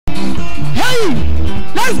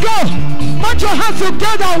Let's go. Put your hands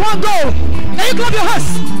together. One go. Now you clap your hands.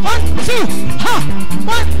 1, 2. Ha.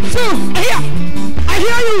 1, 2. Here. I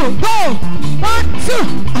hear you. Go. 1, 2.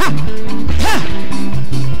 Ha. Ha.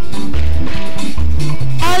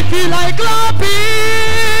 I feel like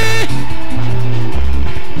clapping.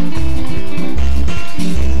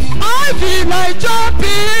 I feel like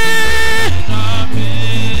jumping.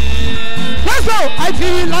 Let's go. I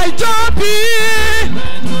feel like jumping.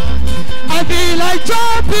 I feel like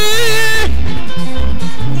jumping.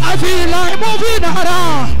 I feel like moving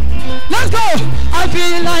around. Let's go. I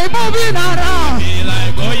feel like moving around.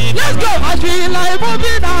 Let's go. I feel like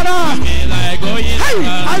moving around. Hey,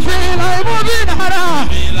 I feel like moving around.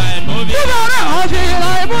 Move around. I feel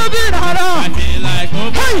like moving around. Hey, I feel like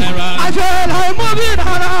moving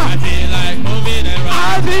around. I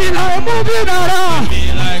feel like moving around.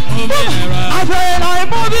 I feel like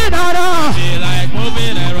moving around.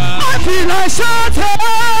 I feel like shouting.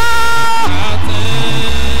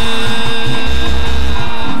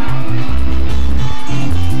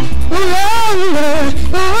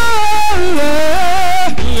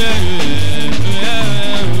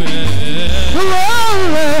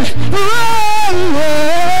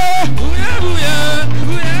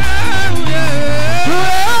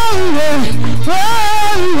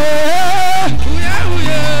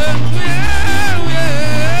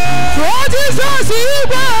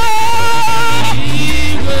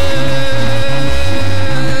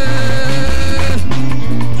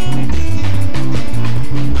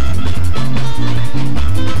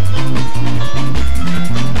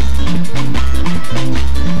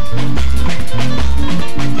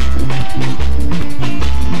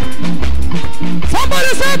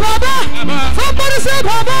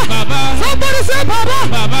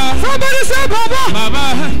 Somebody say Baba.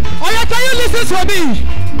 Oh yeah, can you listen to me?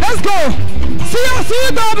 Let's go.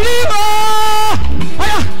 CW. Oh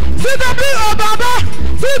yeah, CW Baba.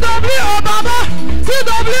 CW Baba.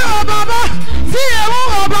 CW Baba. CW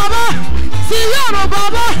Baba. CW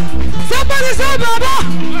Baba. Somebody say Baba.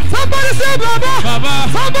 Somebody say Baba.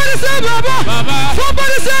 Somebody say Baba.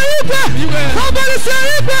 Somebody say Ipe. Somebody say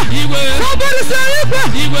Ipe. Somebody say Ipe.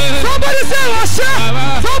 Somebody say Washa.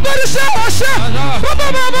 Somebody say Washa. Baba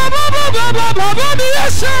Baba Baba Baba Baba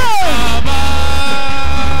Yesha.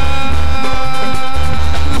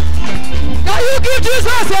 Now you give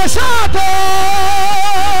Jesus a shout.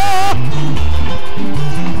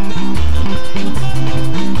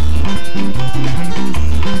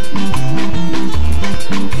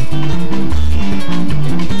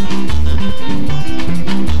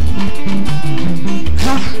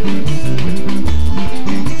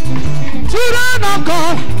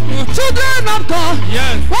 Children of God,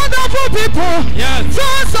 yes. Wonderful people, yes.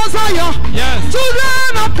 Sons of Zion, yes.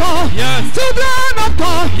 Children of God, yes. Children of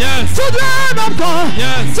God, yes. Children of God,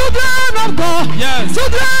 yes. Children of God, yes.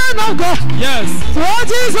 Children of God, yes. For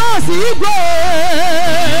Jesus He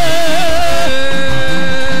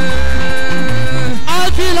I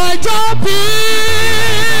feel like jumping.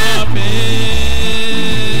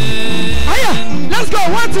 Let's go.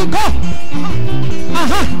 1, 2, go.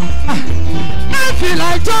 I feel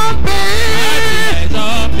like jumping.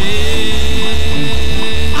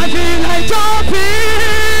 I feel like jumping.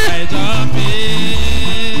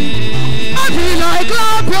 I feel like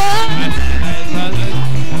clapping.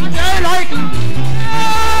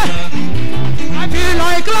 I feel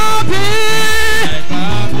like clapping.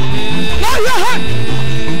 Now your hands.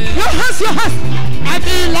 I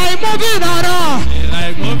feel like moving around. I feel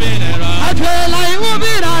like moving around. I feel like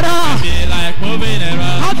moving around. I feel like moving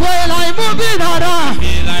around. I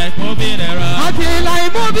feel like moving around. I feel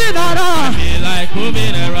like moving around. I feel like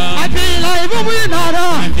moving around.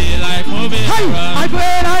 I feel like moving around. I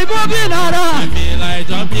feel like moving around. I feel like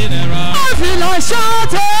jumping around. I feel like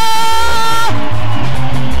shouting.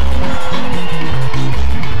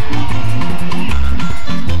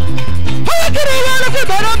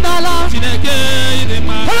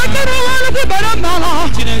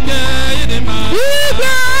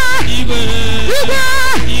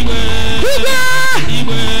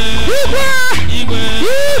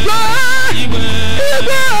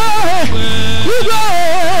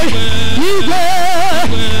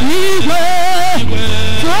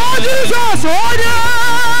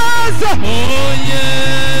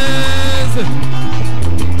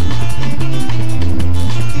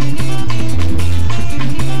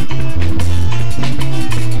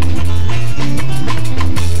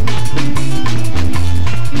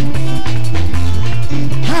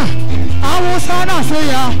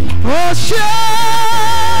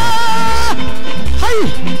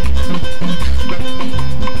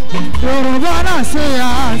 Say,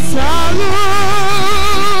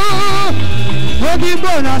 salut.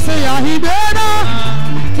 Odibona say ya Himena,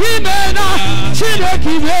 Chineke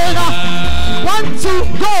Himena. 1, 2,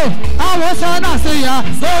 go. I was an say ya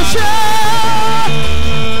Oshe.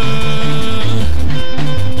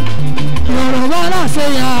 Yorobana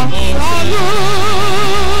say ya Samu.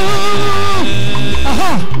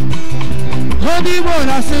 Aha.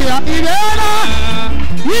 Odibona say ya Himena,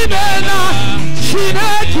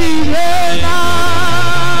 Chineke Himena.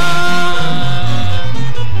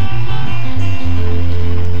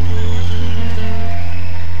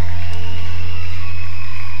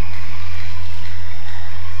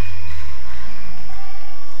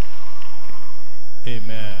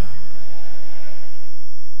 Amen.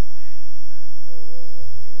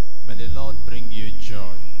 May the Lord bring you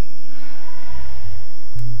joy.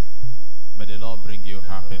 May the Lord bring you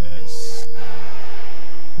happiness.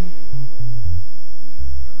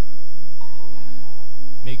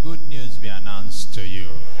 May good news be announced to you.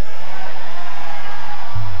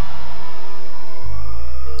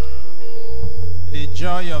 The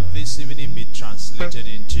joy of this evening be translated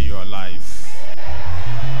into your life.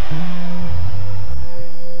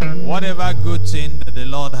 Whatever good thing that the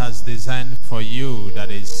Lord has designed for you that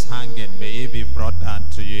is hanging, may it be brought down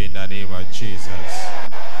to you in the name of Jesus.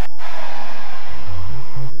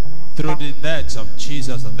 Through the death of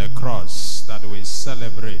Jesus on the cross that we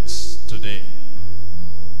celebrate today,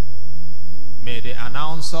 may the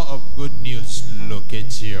announcer of good news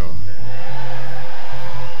locate you.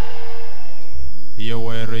 You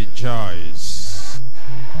will rejoice.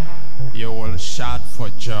 You will shout for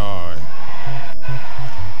joy.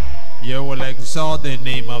 You will exalt the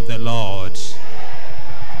name of the Lord.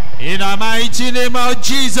 In the mighty name of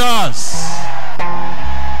Jesus.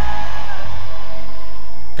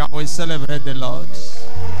 Can we celebrate the Lord?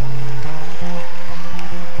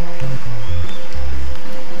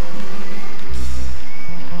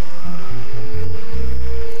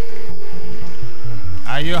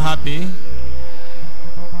 Are you happy?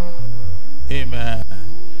 Amen.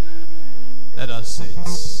 Let us sit.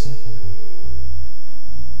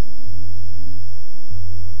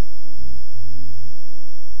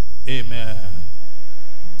 Amen.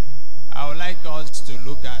 I would like us to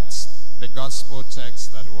look at the gospel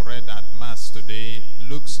text that we read at Mass today,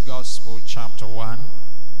 Luke's Gospel chapter 1,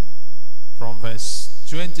 from verse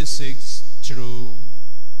 26 through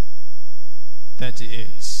 38.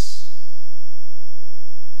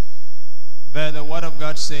 There the word of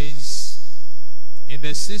God says, in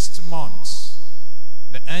the 6th month,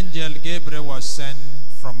 the angel Gabriel was sent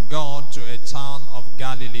from God to a town of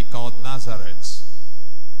Galilee called Nazareth.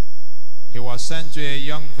 He was sent to a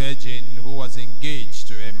young virgin who was engaged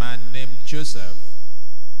to a man named Joseph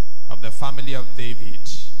of the family of David.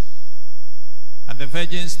 And the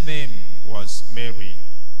virgin's name was Mary.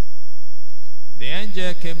 The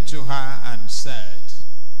angel came to her and said,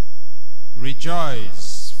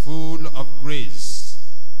 "Rejoice, full of grace,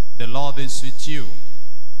 the Lord is with you."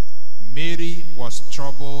 Mary was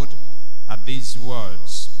troubled at these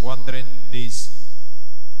words, wondering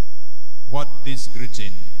what this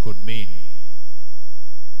greeting could mean.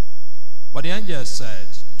 But the angel said,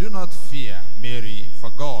 "Do not fear, Mary, for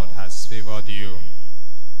God has favored you."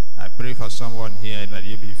 I pray for someone here that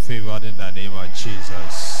you be favored in the name of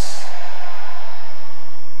Jesus.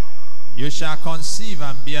 You shall conceive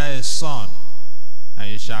and bear a son,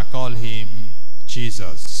 and you shall call him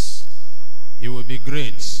Jesus. He will be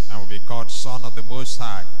great and will be called Son of the Most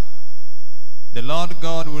High. The Lord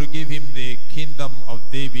God will give him the kingdom of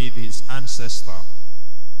David, his ancestor.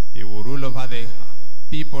 He will rule over the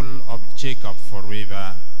people of Jacob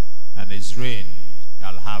forever, and his reign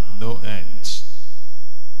shall have no end.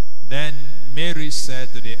 Then Mary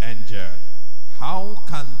said to the angel, "How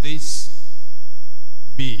can this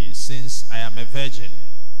be, since I am a virgin?"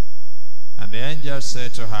 And the angel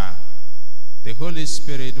said to her, "The Holy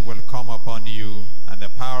Spirit will come upon you, and the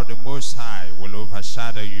power of the Most High will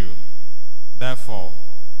overshadow you. Therefore,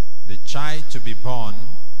 the child to be born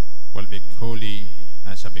will be holy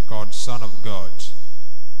and shall be called Son of God.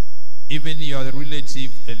 Even your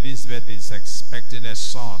relative Elizabeth is expecting a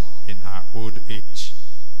son in her old age.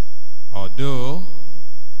 Although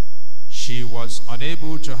she was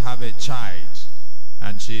unable to have a child,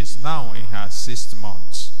 and she is now in her 6th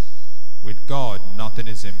month. With God, nothing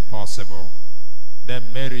is impossible."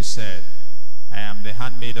 Then Mary said, "I am the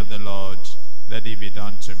handmaid of the Lord. Let it be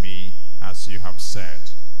done to me as you have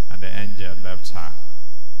said." And the angel left her.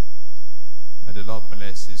 May the Lord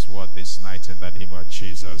bless his word this night in the name of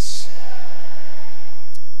Jesus.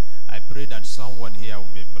 I pray that someone here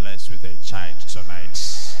will be blessed with a child tonight.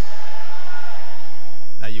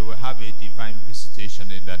 That you will have a divine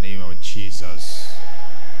visitation in the name of Jesus.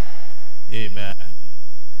 Amen.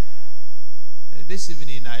 This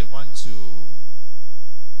evening I want to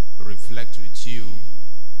reflect with you.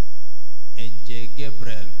 Angel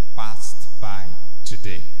Gabriel passed by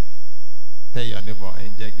today. Tell your neighbor,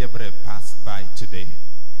 Angel Gabriel passed by today.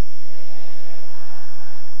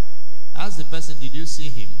 Ask the person, did you see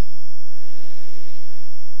him?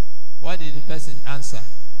 What did the person answer?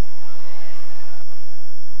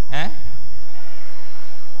 Eh?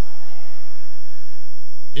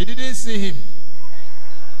 He didn't see him.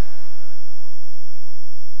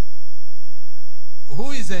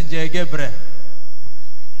 Who is Angel Gabriel?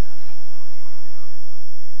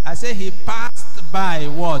 I say he passed by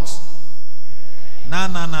what? No.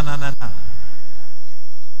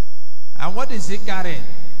 And what is he carrying?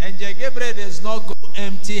 Angel Gabriel does not go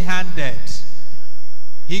empty-handed.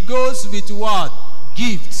 He goes with what?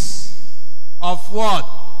 Gifts of what?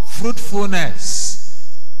 Fruitfulness.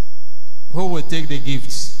 Who will take the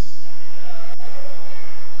gifts?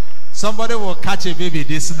 Somebody will catch a baby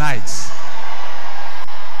this night.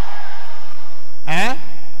 Eh?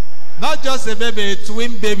 Not just a baby, a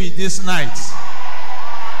twin baby this night.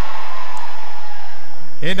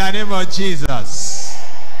 In the name of Jesus.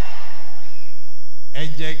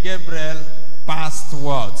 Angel Gabriel passed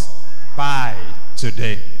what? By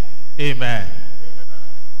today. Amen.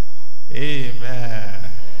 Amen.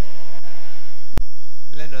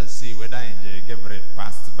 Let us see whether Angel Gabriel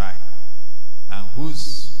passed by. And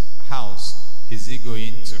whose house is he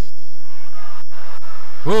going to?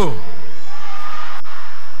 Who?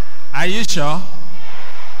 Are you sure?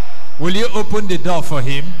 Will you open the door for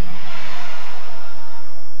him?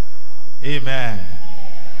 Amen.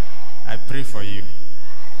 I pray for you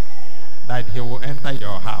that he will enter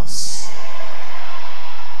your house.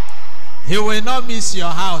 He will not miss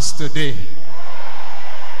your house today.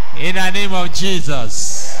 In the name of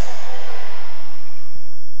Jesus.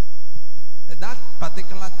 That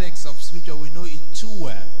particular text of scripture, we know it too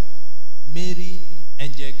well. Mary,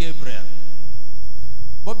 Angel Gabriel.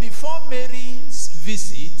 But before Mary's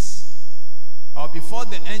visit, or before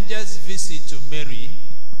the angel's visit to Mary,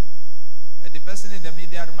 the person in the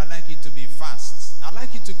media room, I'd like you to be fast. I'd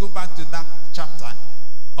like you to go back to that chapter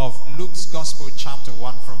of Luke's Gospel, chapter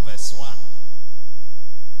 1, from verse 1.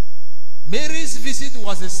 Mary's visit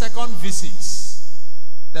was the second visit.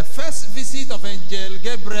 The first visit of Angel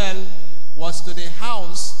Gabriel was to the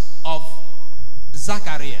house of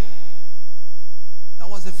Zachariah. That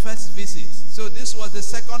was the first visit. So this was the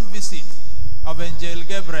second visit of Angel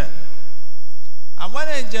Gabriel. And when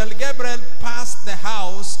Angel Gabriel passed the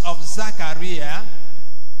house of Zachariah,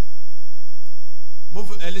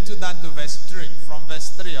 move a little down to verse 3, from verse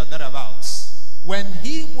 3 or thereabouts. When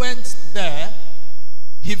he went there,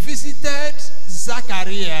 he visited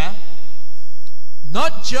Zachariah,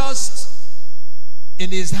 not just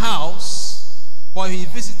in his house, but he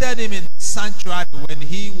visited him in the sanctuary when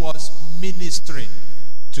he was ministering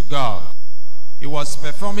to God. He was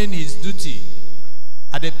performing his duty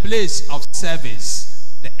at a place of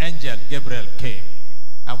service. The angel Gabriel came.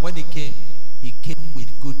 And when he came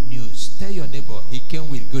with good news. Tell your neighbor, he came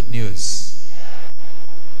with good news.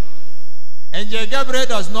 Angel Gabriel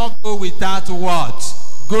does not go without what?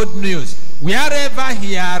 Good news. Wherever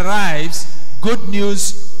he arrives, good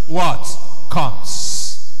news what?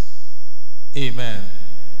 Comes. Amen.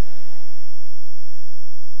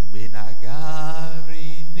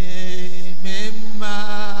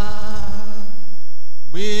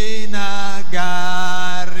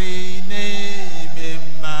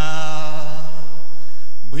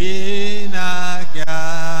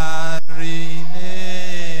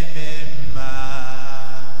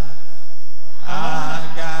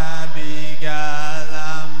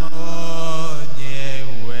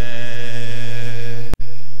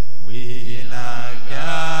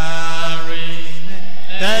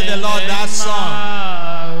 Tell the Lord that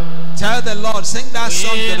song. Tell the Lord, sing that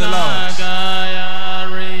song to the Lord.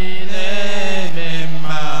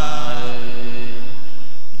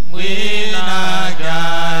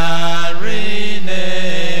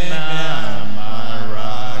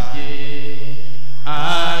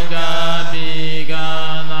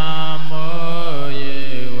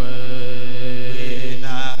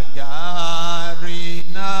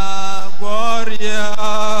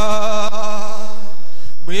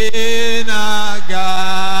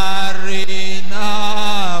 Garina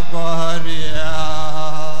Gloria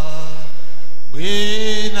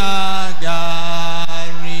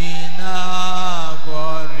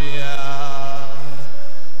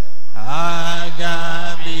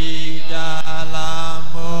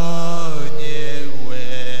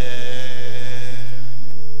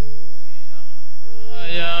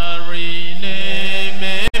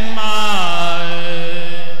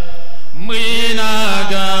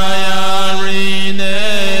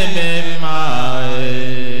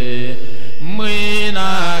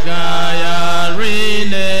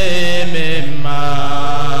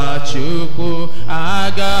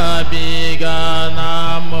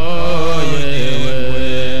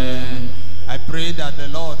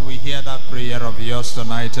us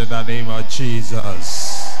tonight in the name of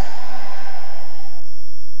Jesus.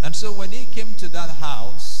 And so when he came to that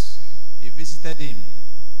house, he visited him.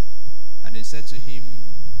 And he said to him,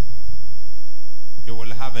 you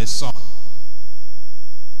will have a son.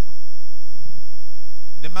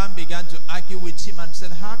 The man began to argue with him and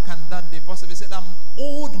said, how can that be possible? He said, I'm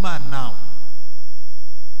old man now.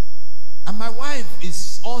 And my wife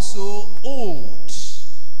is also old.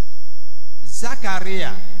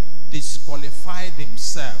 Zachariah disqualified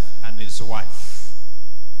himself and his wife.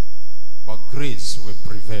 But grace will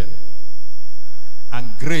prevail.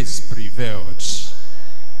 And grace prevailed.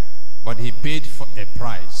 But he paid for a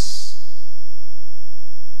price.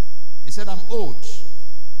 He said, I'm old.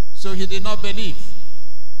 So he did not believe.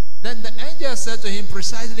 Then the angel said to him,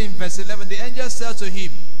 precisely in verse 11, the angel said to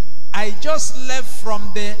him, I just left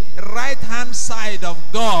from the right-hand side of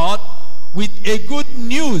God with a good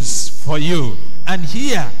news for you. And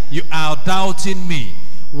here you are doubting me.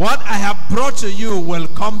 What I have brought to you will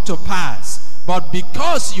come to pass. But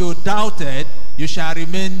because you doubted, you shall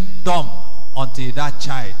remain dumb until that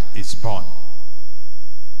child is born.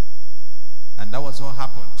 And that was what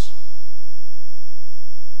happened.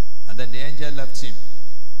 And then the angel left him.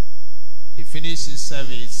 He finished his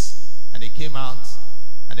service and he came out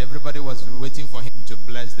and everybody was waiting for him to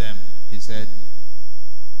bless them. He said,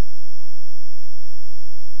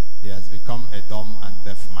 he has become a dumb and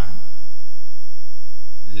deaf man.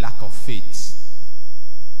 Lack of faith.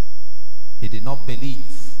 He did not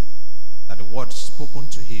believe that the word spoken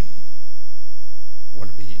to him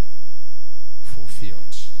will be fulfilled.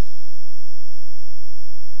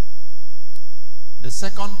 The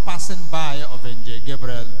second passing by of Angel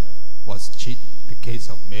Gabriel was the case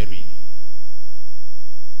of Mary.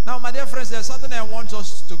 Now, my dear friends, there's something I want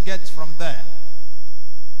us to get from there.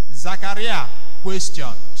 Zachariah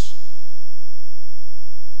questioned.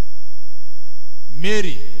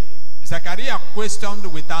 Zachariah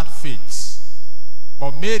questioned without faith.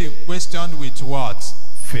 But Mary questioned with what?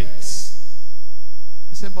 Faith.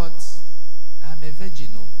 He said, but I'm a virgin.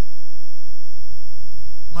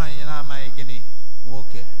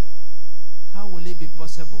 Okay. How will it be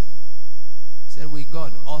possible? He said, with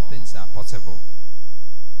God, all things are possible.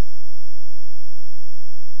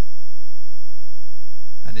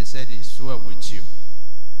 And he said, he swore with you.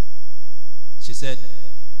 She said,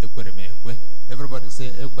 everybody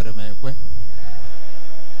say,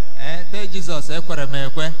 tell Jesus,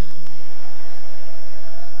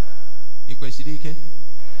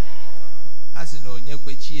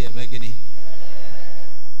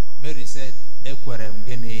 Mary said,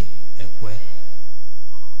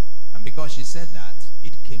 and because she said that,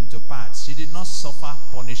 it came to pass. She did not suffer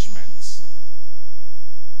punishment.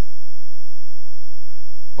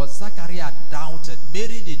 But Zachariah doubted.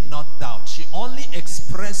 Mary did not doubt. She only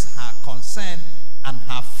expressed her concern and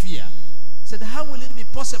her fear. Said, how will it be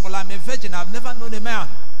possible? I'm a virgin. I've never known a man.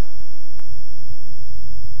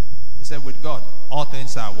 He said, with God, all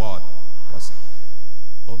things are what? Possible.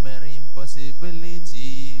 Oh, Mary,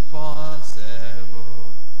 impossibility possible.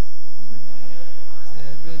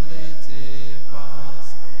 Impossibility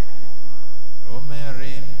possible. Oh,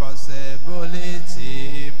 Mary,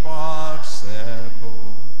 impossibility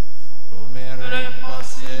possible. Oh, Mary,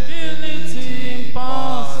 impossibility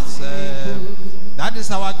possible. That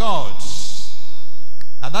is our God.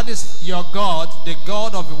 And that is your God, the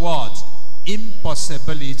God of what?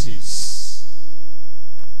 Impossibilities.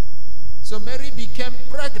 So Mary became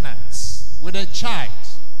pregnant with a child.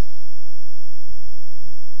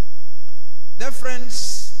 Dear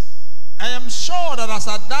friends, I am sure that as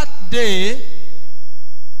at that day,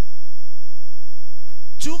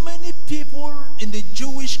 too many people in the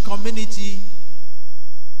Jewish community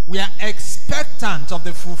were expectant of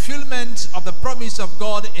the fulfillment of the promise of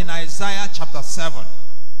God in Isaiah chapter 7.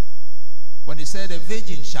 When he said, a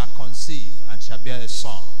virgin shall conceive and shall bear a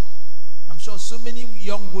son. I'm sure so many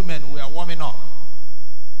young women were warming up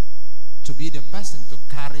to be the person to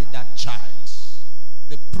carry that child.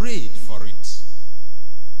 They prayed for it.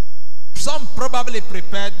 Some probably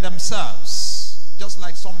prepared themselves, just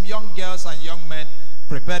like some young girls and young men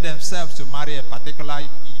prepare themselves to marry a particular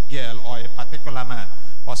girl or a particular man.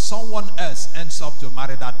 Or someone else ends up to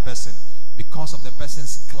marry that person because of the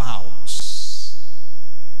person's clouds.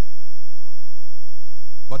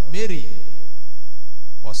 But Mary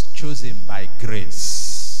was chosen by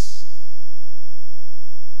grace.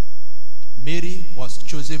 Mary was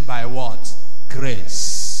chosen by what?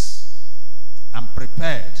 Grace. And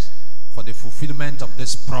prepared for the fulfillment of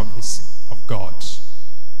this promise of God.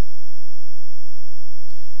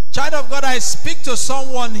 Child of God, I speak to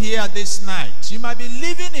someone here this night. You might be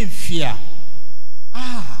living in fear.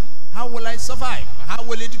 How will I survive? How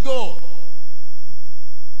will it go?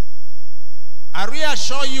 I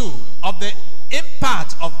reassure you of the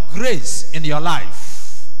impact of grace in your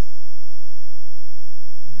life.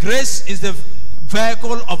 Grace is the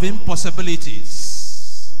vehicle of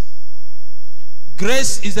impossibilities.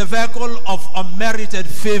 Grace is the vehicle of unmerited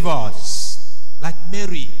favors, like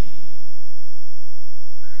Mary.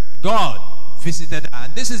 God visited her.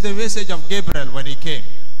 And this is the message of Gabriel when he came.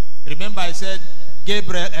 Remember I said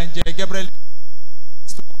Gabriel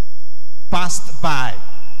passed by.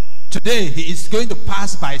 Today he is going to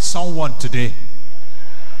pass by someone today.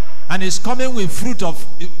 And he's coming with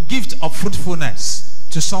gift of fruitfulness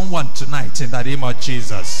to someone tonight in the name of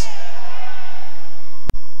Jesus.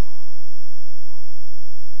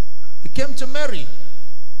 He came to Mary.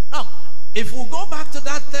 Now, if we go back to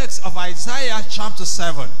that text of Isaiah chapter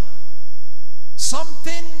 7,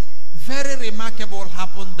 something very remarkable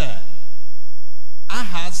happened there.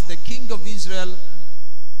 Ahaz, the king of Israel,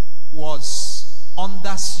 was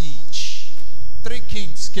under siege. 3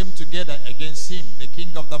 kings came together against him. The king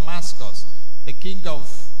of Damascus, the king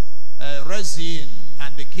of Rezin,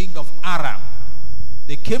 and the king of Aram.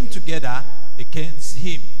 They came together against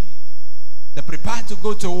him. They prepared to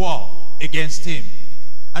go to war against him.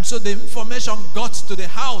 And so the information got to the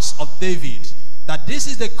house of David that this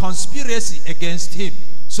is the conspiracy against him.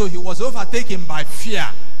 So he was overtaken by fear.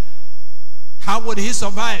 How would he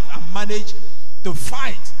survive and manage to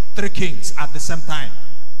fight 3 kings at the same time?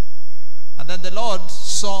 And then the Lord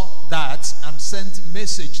saw that and sent a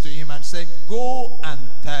message to him and said, go and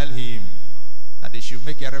tell him that he should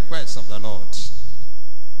make a request of the Lord.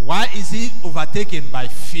 Why is he overtaken by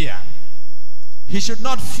fear? He should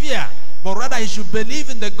not fear, but rather he should believe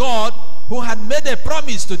in the God who had made a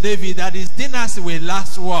promise to David that his dynasty will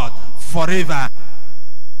last what? Forever.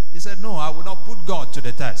 He said, no, I will not put God to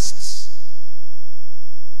the test.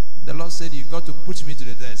 The Lord said, you got to put me to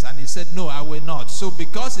the test. And he said, no, I will not. So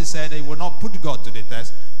because he said he will not put God to the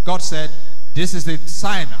test, God said, this is the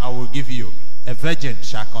sign I will give you. A virgin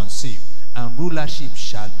shall conceive, and rulership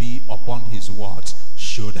shall be upon his what?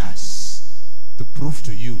 Shoulders. To prove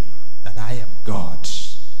to you that I am God.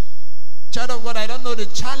 Child of God, I don't know the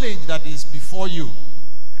challenge that is before you.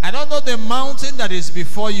 I don't know the mountain that is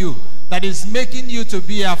before you that is making you to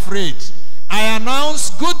be afraid. I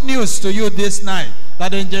announce good news to you this night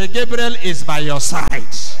that Angel Gabriel is by your side.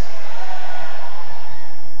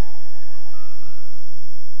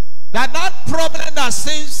 That problem that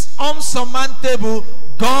seems unsurmountable,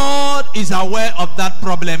 God is aware of that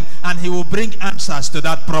problem and he will bring answers to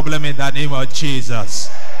that problem in the name of Jesus.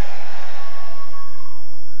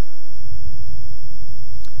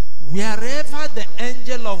 Wherever the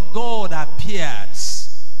angel of God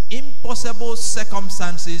appears, impossible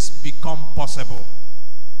circumstances become possible.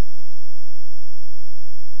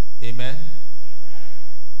 Amen.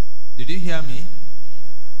 Did you hear me?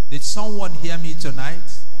 Did someone hear me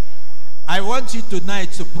tonight? I want you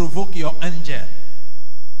tonight to provoke your angel.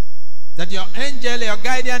 That your angel, your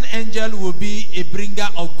guardian angel, will be a bringer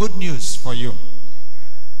of good news for you.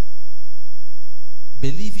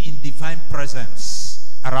 Believe in divine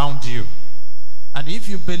presence around you. And if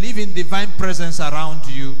you believe in divine presence around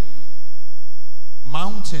you,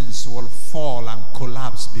 mountains will fall and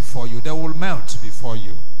collapse before you. They will melt before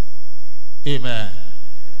you. Amen.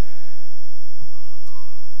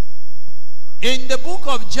 In the book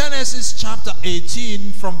of Genesis chapter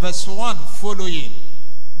 18 from verse 1 following,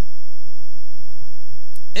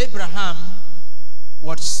 Abraham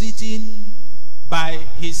was sitting by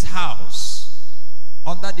his house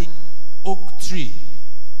under the oak tree,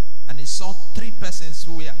 and he saw 3 persons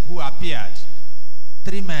who appeared.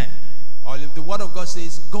 3 men. Or if the word of God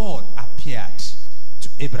says God appeared to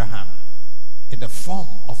Abraham in the form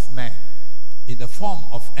of men, in the form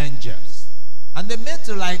of angels. And they made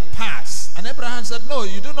to like pass. And Abraham said, no,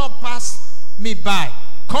 you do not pass me by.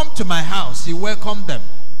 Come to my house. He welcomed them.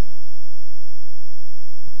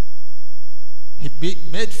 He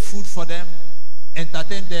made food for them,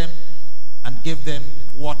 entertained them, and gave them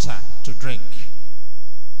water to drink.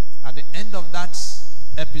 At the end of that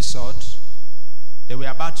episode, they were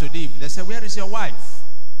about to leave. They said, where is your wife?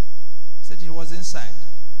 He said, she was inside.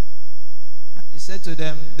 He said to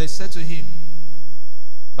them, they said to him,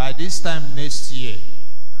 by this time next year,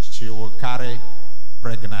 she will carry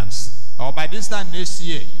pregnancy. Or by this time next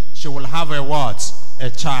year, she will have a what? A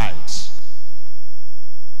child.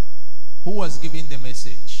 Who was giving the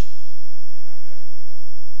message?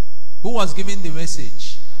 Who was giving the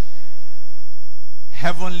message?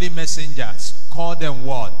 Heavenly messengers. Call them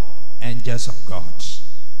what? Angels of God.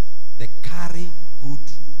 They carry good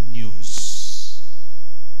news.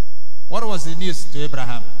 What was the news to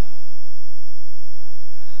Abraham?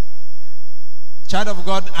 Child of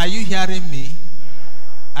God, are you hearing me?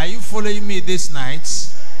 Are you following me this night?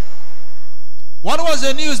 What was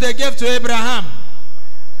the news they gave to Abraham?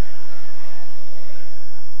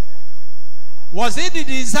 Was it the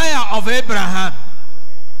desire of Abraham?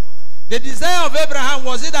 The desire of Abraham,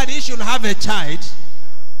 was it that he should have a child?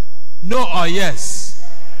 No or yes?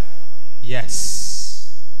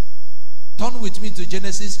 Yes. Turn with me to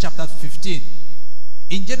Genesis chapter 15.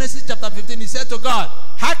 In Genesis chapter 15, he said to God,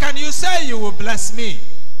 how can you say you will bless me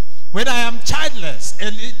when I am childless?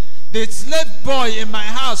 And the slave boy in my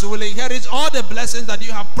house will inherit all the blessings that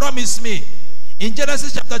you have promised me. In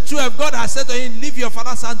Genesis chapter 12, God has said to him, leave your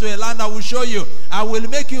father's son to a land I will show you. I will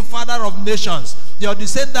make you father of nations. Your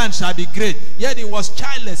descendants shall be great. Yet he was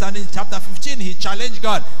childless. And in chapter 15, he challenged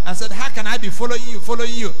God and said, how can I be following you?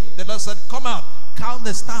 The Lord said, come out, count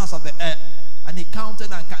the stars of the earth. And he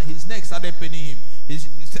counted, and his neck started paining him.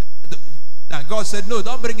 And God said, no,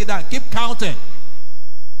 don't bring it down. Keep counting.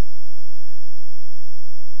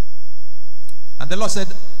 And the Lord said,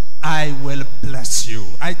 I will bless you.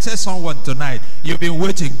 I tell someone tonight, you've been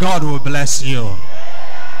waiting. God will bless you.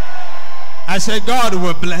 I said, God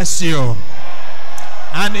will bless you.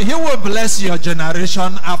 And he will bless your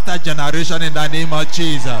generation after generation in the name of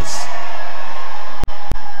Jesus.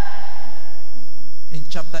 In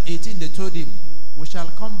chapter 18, they told him, we shall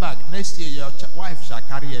come back. Next year, your wife shall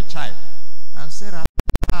carry a child. And Sarah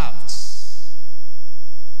laughed.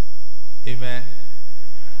 Amen.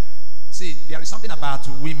 See, there is something about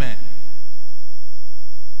women.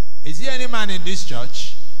 Is there any man in this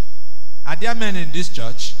church? Are there men in this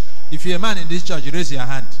church? If you're a man in this church, raise your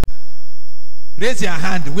hand. Raise your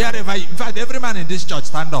hand wherever in fact, every man in this church,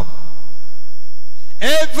 stand up.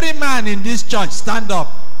 Every man in this church, stand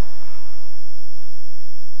up.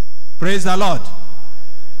 Praise the Lord.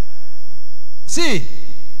 See,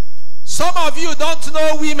 some of you don't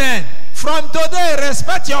know women. From today,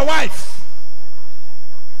 respect your wife.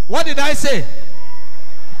 What did I say?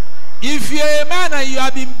 If you're a man and you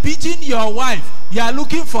have been beating your wife, you are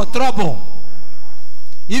looking for trouble.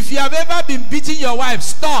 If you have ever been beating your wife,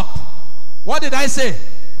 stop. What did I say?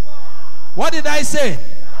 What did I say?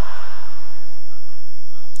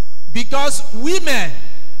 Because women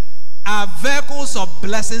are vehicles of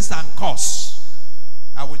blessings and curse.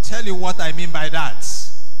 I will tell you what I mean by that.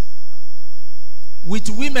 With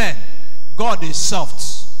women, God is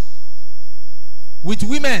soft. With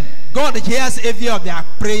women, God hears every of their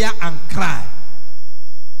prayer and cry.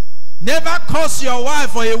 Never cause your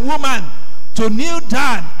wife or a woman to kneel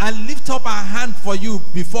down and lift up her hand for you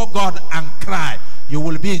before God and cry. You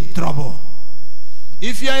will be in trouble.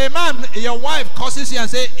 If you're a man, your wife curses you and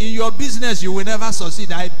say, in your business you will never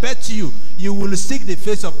succeed. I bet you will seek the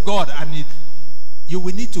face of God, and you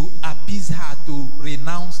will need to appease her to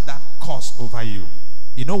renounce that curse over you.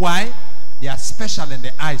 You know why? They are special in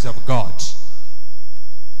the eyes of God.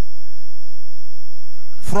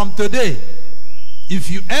 From today, if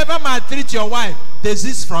you ever maltreat your wife,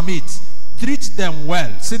 desist from it. Treat them well.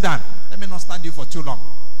 Sit down. Let me not stand you for too long.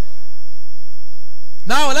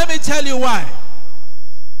 Now, let me tell you why.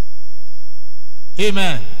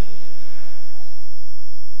 Amen.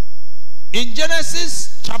 In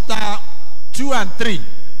Genesis chapter 2 and 3.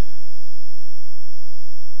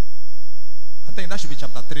 I think that should be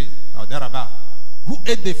chapter 3 or thereabout. Who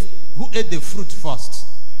ate the fruit first?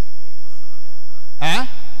 Huh?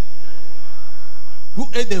 Who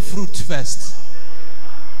ate the fruit first?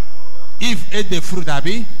 Eve ate the fruit,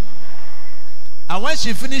 Abby. And when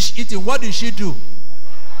she finished eating, what did she do?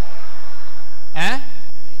 Eh?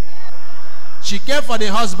 She cared for the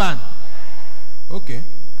husband. Okay.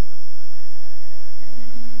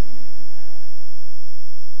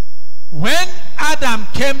 When Adam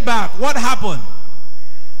came back, what happened?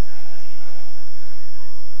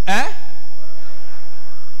 Eh?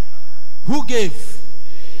 Who gave?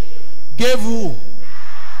 Gave who?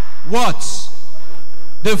 What?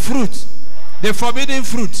 The fruit. The forbidden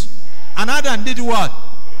fruit. And Adam did what?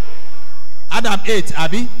 Adam ate,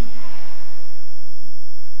 Abby.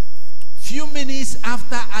 Few minutes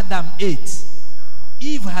after Adam ate,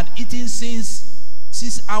 Eve had eaten since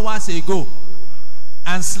 6 hours ago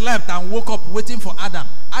and slept and woke up waiting for Adam.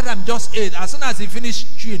 Adam just ate. As soon as he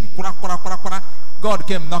finished chewing, God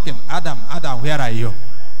came knocking. Adam, where are you?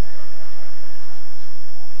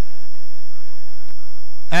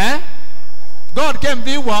 Eh? God came,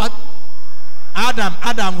 did what?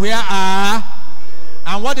 Adam, where are?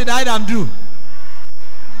 And what did Adam do?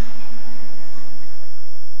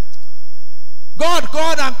 God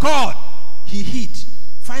called and called. He hid.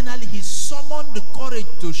 Finally, he summoned the courage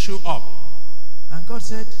to show up. And God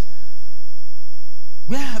said,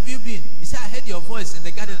 where have you been? He said, I heard your voice in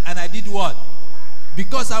the garden and I did what?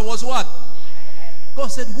 Because I was what? God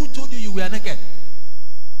said, who told you you were naked?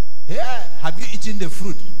 Yeah. Have you eaten the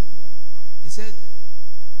fruit? He said,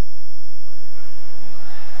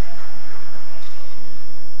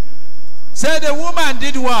 the woman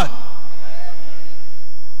did what?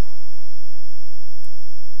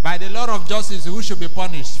 By the law of justice, who should be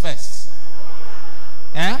punished first?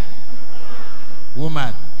 Eh?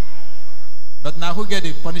 Woman. But now who get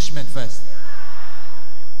the punishment first?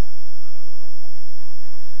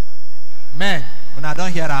 Men. When I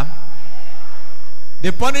don't hear them,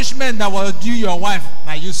 the punishment that will due your wife,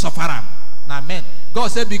 now you suffer them. Now men. God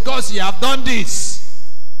said, because you have done this,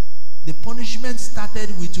 the punishment started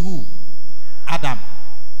with who? Adam.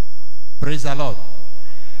 Praise the Lord.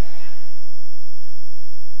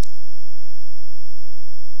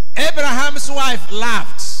 Abraham's wife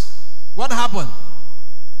laughed. What happened?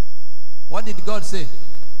 What did God say?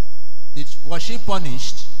 Was she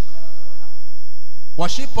punished?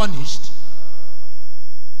 Was she punished?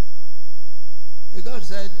 God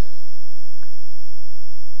said,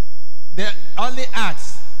 they only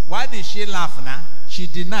asked, why did she laugh now? She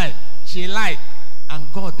denied, she lied,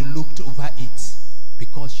 and God looked over it.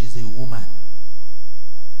 Because she's a woman.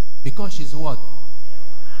 Because she's what?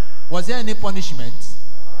 Was there any punishment?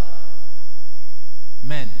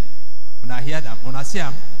 Men, when I hear them, when I see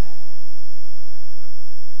them,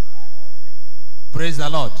 praise the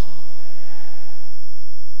Lord.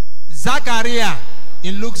 Zachariah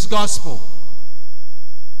in Luke's gospel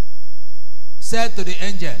said to the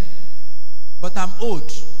angel, but I'm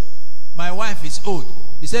old. My wife is old.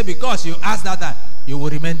 He said, because you asked that, you will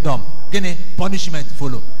remain dumb. Again, punishment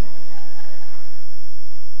follow.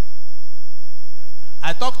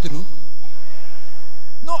 I talk through.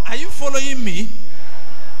 No, are you following me?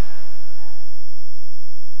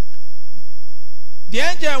 The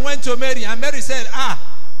angel went to Mary, and Mary said, how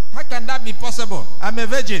can that be possible? I'm a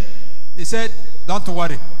virgin. He said, don't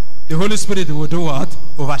worry. The Holy Spirit will do what?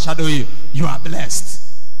 Overshadow you. You are blessed.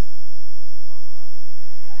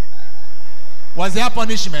 Was there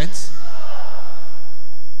punishment?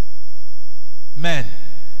 Men,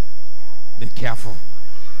 be careful.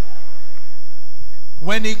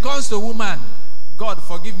 When it comes to woman, God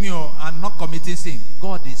forgive me, I'm not committing sin.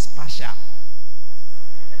 God is partial.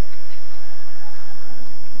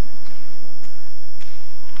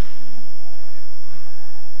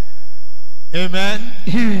 Amen.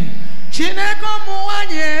 Chineke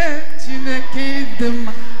muwanye, Chineke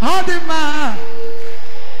dema, odema.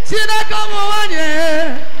 Chineke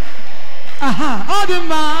muwanye,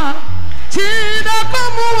 odema. Chineke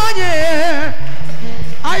muwanye,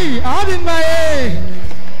 odema.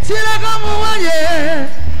 Chineke muwanye,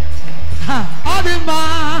 odema.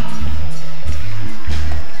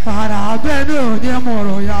 Para benu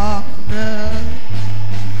nyemoro ya.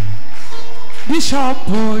 Bishop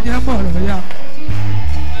nyemoro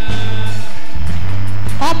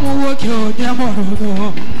amuwo kyo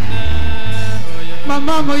nyemoro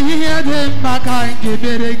mama mo hiye de maka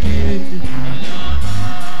ngebereki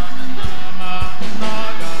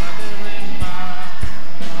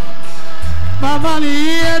mama ni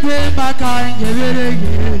hiye de maka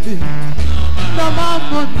ngebereki mama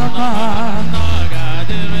mo mama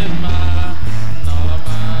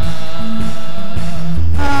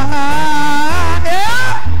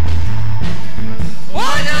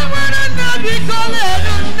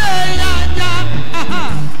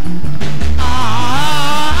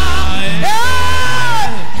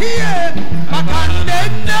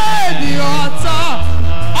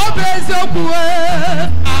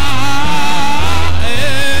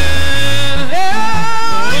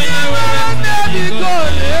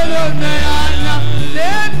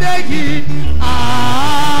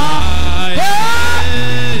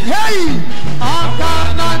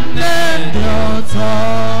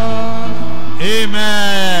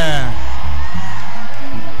Amen.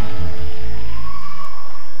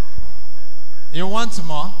 You want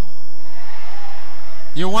more?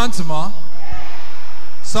 You want more?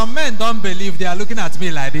 Some men don't believe. They are looking at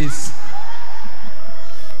me like this.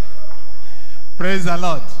 Praise the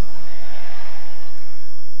Lord.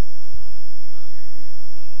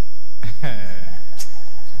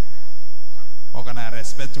 How can I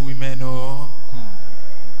respect women? Oh,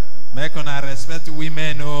 how can I respect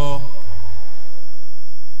women? Oh.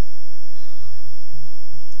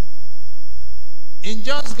 In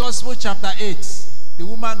John's Gospel, chapter 8, the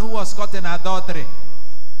woman who was caught in adultery,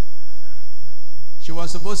 she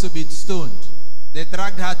was supposed to be stoned. They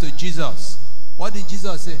dragged her to Jesus. What did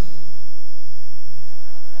Jesus say?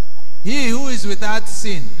 He who is without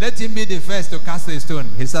sin, let him be the first to cast a stone.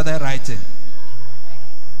 He started writing.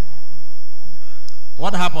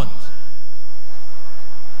 What happened?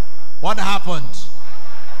 What happened?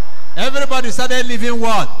 Everybody started living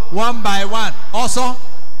what? One by one. Also,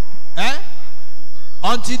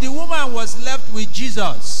 until the woman was left with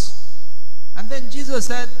Jesus. And then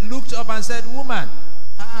Jesus looked up and said, woman,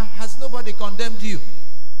 has nobody condemned you?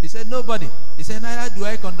 He said, nobody. He said, neither do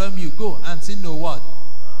I condemn you. Go and sin no word.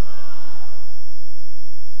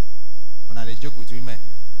 When they joke with women,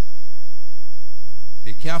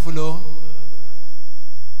 be careful, oh.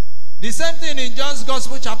 The same thing in John's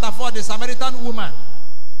Gospel, chapter 4, the Samaritan woman.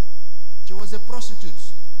 She was a prostitute.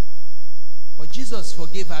 But Jesus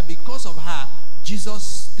forgave her. Because of her, Jesus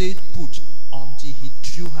stayed put until he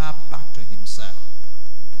drew her back to himself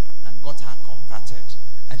and got her converted.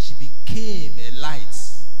 And she became a light,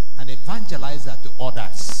 an evangelizer to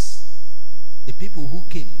others. The people who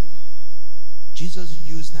came, Jesus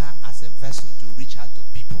used her as a vessel to reach out to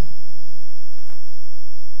people.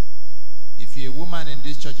 If you're a woman in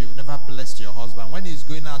this church, you've never blessed your husband. When he's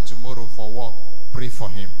going out tomorrow for work, pray for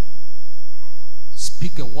him.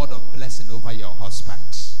 Speak a word of blessing over your husband.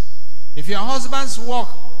 If your husband's work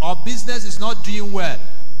or business is not doing well,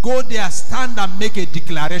 go there, stand and make a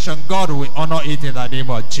declaration. God will honor it in the name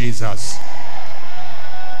of Jesus.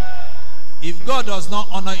 If God does not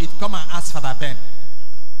honor it, come and ask Father Ben.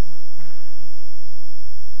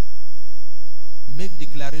 Make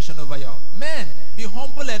declaration over your men. Be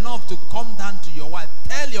humble enough to come down to your wife.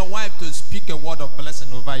 Tell your wife to speak a word of blessing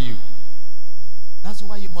over you. That's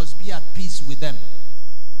why you must be at peace with them.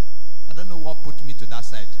 I don't know what put me to that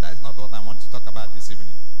side. That is not what I want to talk about this evening.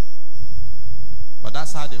 But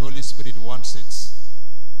that's how the Holy Spirit wants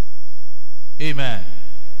it. Amen.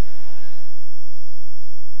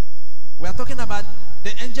 We are talking about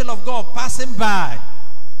the angel of God passing by.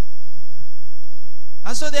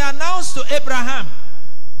 And so they announced to Abraham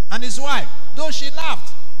and his wife, though she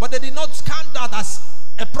laughed, but they did not count that as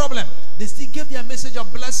a problem. They still gave their message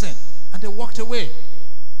of blessing and they walked away.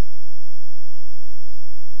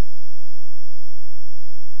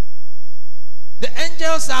 The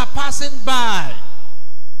angels are passing by.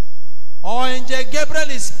 Or angel Gabriel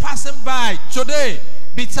is passing by today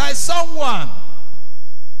beside someone.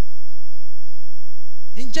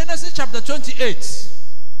 In Genesis chapter 28,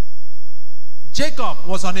 Jacob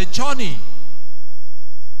was on a journey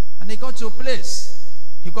and he got to a place.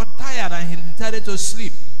 He got tired and he decided to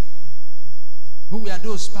sleep. Who were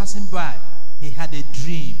those passing by? He had a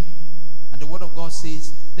dream. And the word of God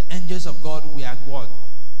says the angels of God were what?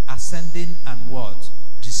 Ascending and what?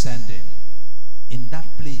 Descending. In that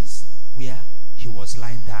place where he was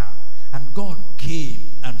lying down. And God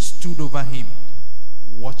came and stood over him,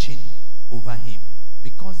 watching over him.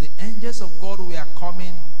 Because the angels of God were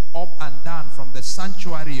coming up and down from the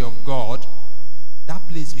sanctuary of God, that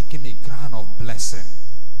place became a ground of blessing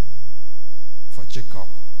for Jacob.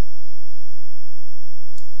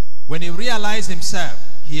 When he realized himself,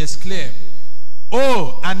 he exclaimed,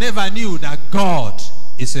 "Oh, I never knew that God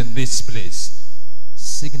is in this place,"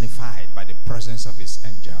 signified by the presence of his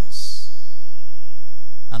angels.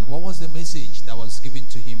 And what was the message that was given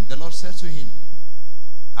to him? The Lord said to him,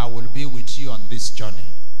 "I will be with you on this journey.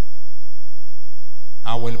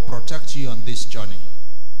 I will protect you on this journey.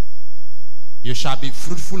 You shall be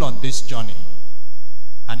fruitful on this journey.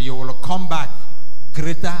 And you will come back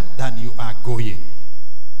greater than you are going."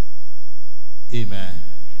 Amen.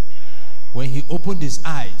 When he opened his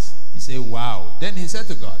eyes, he said, wow. Then he said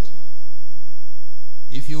to God,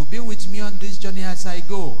 "If you will be with me on this journey as I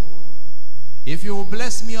go, if you will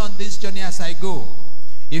bless me on this journey as I go,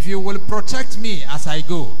 if you will protect me as I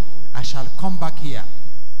go, I shall come back here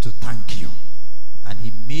to thank you." And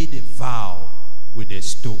he made a vow with a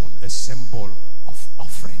stone, a symbol of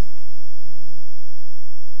offering.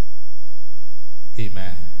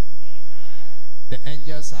 Amen. The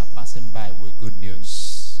angels are passing by with good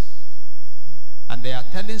news. And they are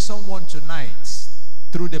telling someone tonight,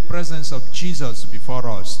 through the presence of Jesus before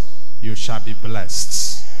us, you shall be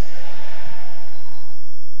blessed.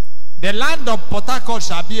 The land of Port Harcourt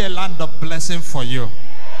shall be a land of blessing for you.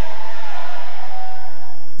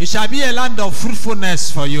 It shall be a land of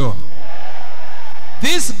fruitfulness for you.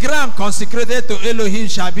 This ground consecrated to Elohim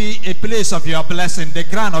shall be a place of your blessing, the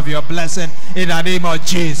ground of your blessing in the name of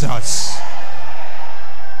Jesus.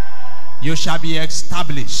 You shall be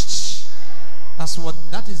established.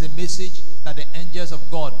 That is the message that the angels of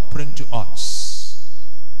God bring to us.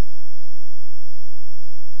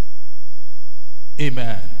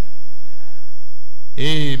 Amen.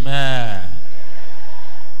 Amen.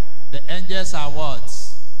 The angels are what?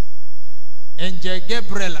 Angel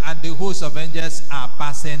Gabriel and the host of angels are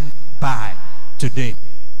passing by today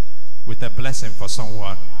with a blessing for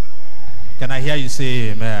someone. Can I hear you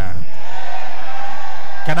say amen?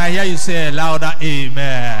 Can I hear you say a louder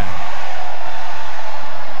amen?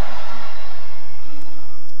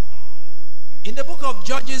 In the book of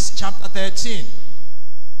Judges chapter 13,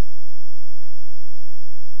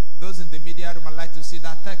 those in the media room, I'd like to see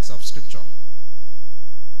that text of scripture.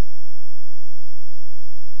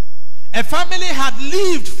 A family had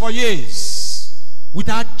lived for years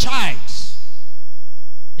without child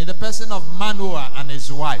in the person of Manoah and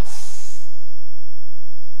his wife.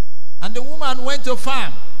 And the woman went to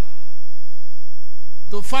farm,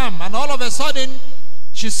 and all of a sudden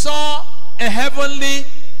she saw a heavenly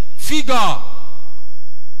figure.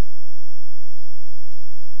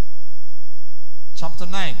 Chapter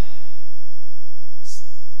 9.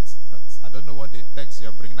 I don't know what the text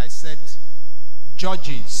you're bringing. I said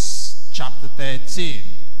Judges chapter 13.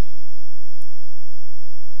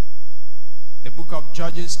 The book of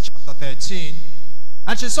Judges chapter 13.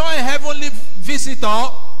 And she saw a heavenly visitor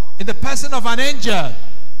in the person of an angel.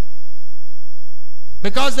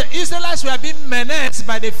 Because the Israelites were being menaced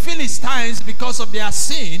by the Philistines because of their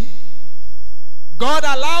sin, God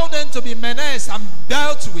allowed them to be menaced and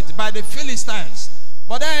dealt with by the Philistines.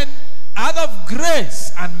 But then, out of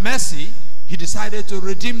grace and mercy, he decided to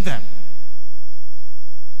redeem them.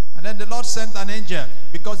 And then the Lord sent an angel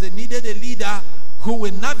because they needed a leader who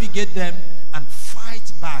will navigate them and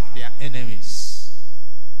fight back their enemies.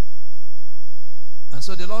 And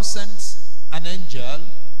so the Lord sent an angel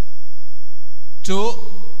to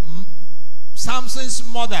Samson's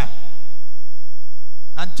mother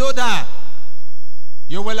and told her,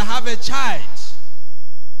 you will have a child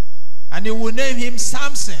and you will name him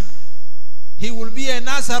Samson. He will be a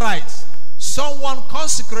Nazarite, someone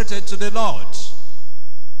consecrated to the Lord.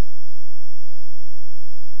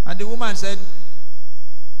 And the woman said,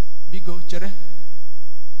 Bigo, chere.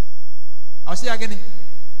 I'll see again.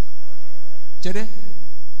 Chere.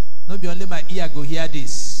 No be only my ear go hear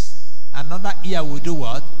this. Another ear will do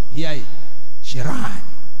what? Hear it. She ran.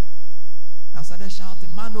 And started shouting,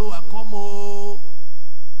 Mano, akomo.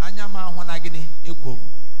 Anyama honagini ekwom.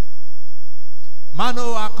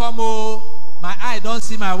 Mano, akomo. My eye don't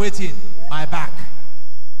see my waiting. My back.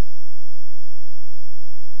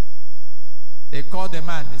 They called the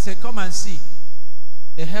man. They said, come and see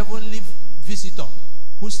a heavenly visitor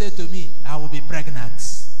who said to me, I will be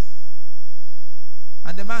pregnant.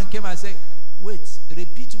 And the man came and said, wait,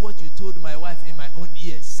 repeat what you told my wife in my own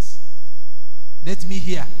ears. Let me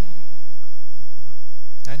hear.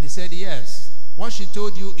 And he said, yes, what she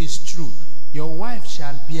told you is true. Your wife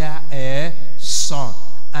shall bear a son,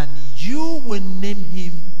 and you will name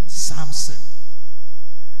him Samson.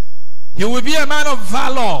 He will be a man of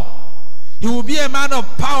valor. He will be a man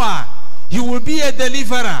of power. He will be a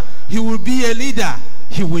deliverer. He will be a leader.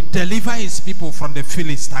 He will deliver his people from the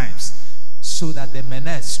Philistines so that the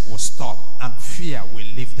menace will stop and fear will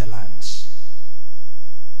leave the land.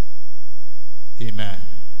 Amen.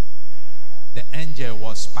 The angel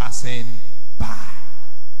was passing by.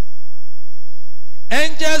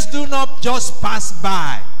 Angels do not just pass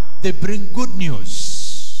by. They bring good news.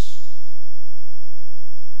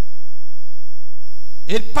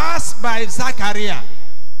 It passed by Zachariah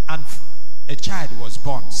and a child was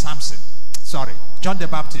born, John the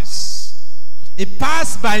Baptist. It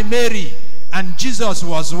passed by Mary and Jesus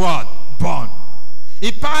was what? Born.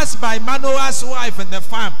 It passed by Manoah's wife in the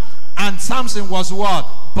farm and Samson was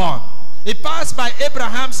what? Born. It passed by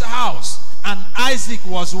Abraham's house and Isaac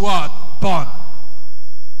was what? Born.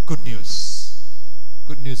 Good news.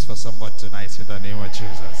 Good news for somebody tonight in the name of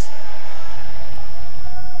Jesus.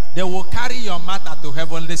 They will carry your matter to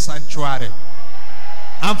heavenly sanctuary.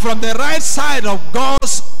 And from the right side of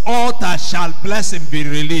God's altar shall blessing be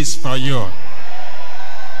released for you.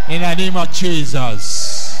 In the name of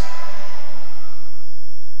Jesus.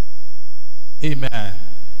 Amen.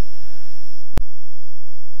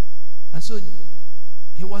 And so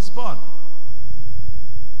he was born.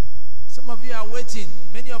 Some of you are waiting.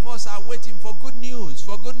 Many of us are waiting for good news.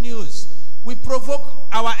 For good news. We provoke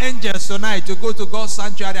our angels tonight to go to God's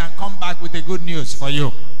sanctuary and come back with the good news for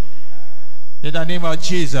you. In the name of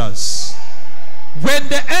Jesus. When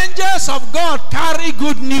the angels of God carry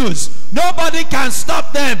good news, nobody can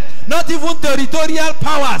stop them. Not even territorial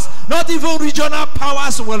powers, not even regional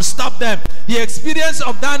powers will stop them. The experience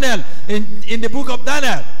of Daniel in the book of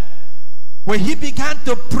Daniel, when he began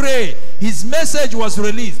to pray, his message was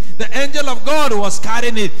released. The angel of God was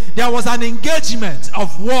carrying it. There was an engagement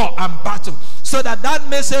of war and battle. so that that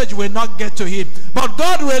message will not get to him. But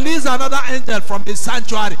God released another angel from his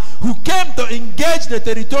sanctuary who came to engage the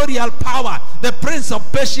territorial power, the prince of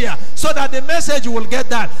Persia, so that the message will get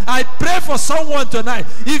done. I pray for someone tonight,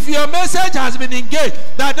 if your message has been engaged,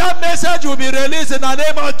 that message will be released in the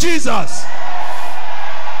name of Jesus.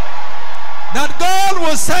 That God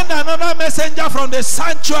will send another messenger from the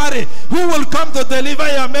sanctuary who will come to deliver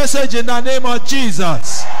your message in the name of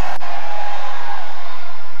Jesus.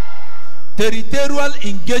 Territorial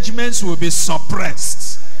engagements will be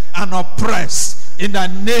suppressed and oppressed in the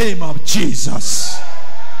name of Jesus.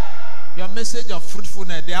 Your message of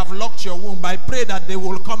fruitfulness, they have locked your womb. I pray that they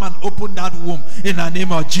will come and open that womb in the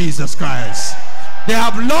name of Jesus Christ. They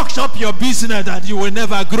have locked up your business that you will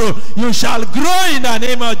never grow. You shall grow in the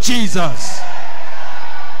name of Jesus.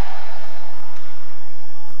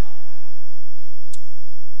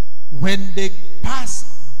 When they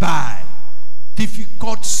pass by,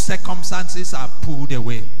 difficult circumstances are pulled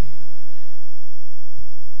away.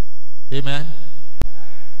 Amen.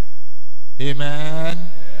 Amen.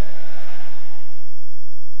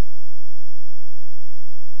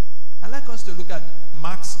 I'd like us to look at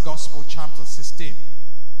Mark's Gospel, chapter 16.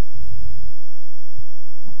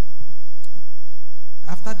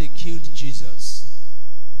 After they killed Jesus,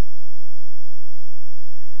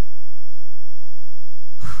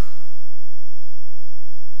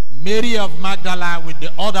 Mary of Magdala with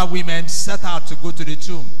the other women set out to go to the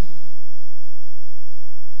tomb.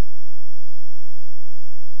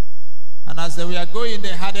 And as they were going, they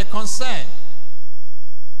had a concern.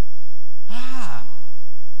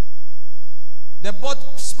 They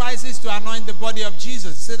bought spices to anoint the body of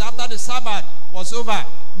Jesus. It said after the Sabbath was over,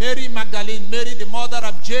 Mary Magdalene, Mary the mother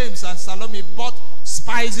of James and Salome, bought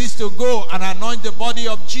spices to go and anoint the body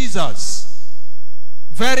of Jesus.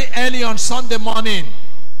 Very early on Sunday morning,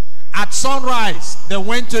 at sunrise, they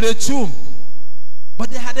went to the tomb. But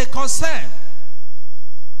they had a concern.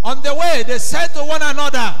 On the way, they said to one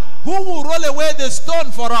another, who will roll away the stone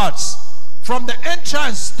for us from the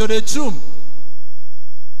entrance to the tomb?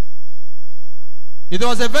 It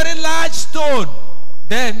was a very large stone.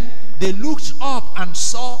 Then they looked up and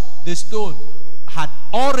saw the stone had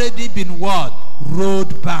already been what?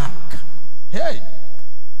 Rolled back. Hey.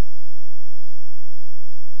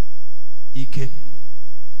 Ike.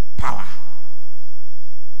 Power.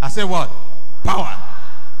 I say what? Power.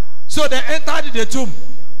 So they entered the tomb.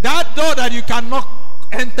 That door that you cannot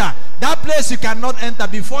enter, that place you cannot enter,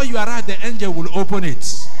 before you arrive, the angel will open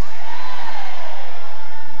it.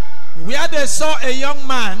 Where they saw a young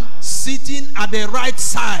man sitting at the right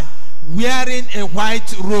side wearing a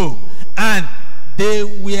white robe, and they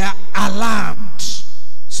were alarmed,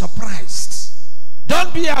 surprised.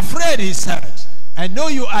 Don't be afraid, he said. I know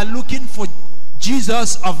you are looking for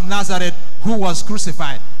Jesus of Nazareth who was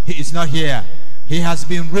crucified. He is not here. He has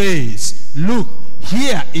been raised. Look,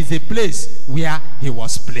 here is the place where he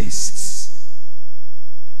was placed.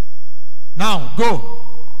 Now go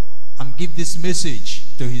and give this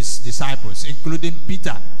message to his disciples, including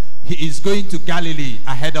Peter. He is going to Galilee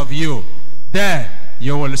ahead of you. There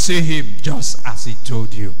you will see him just as he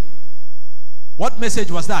told you. What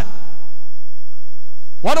message was that?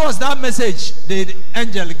 What was that message the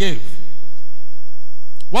angel gave?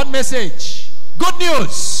 What message? Good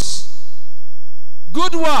news.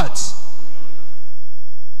 Good words.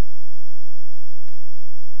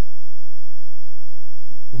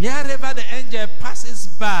 Wherever the angel passes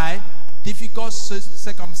by, difficult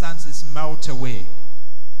circumstances melt away.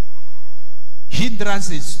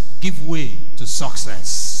 Hindrances give way to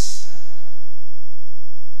success.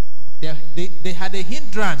 They had a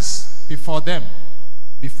hindrance before them.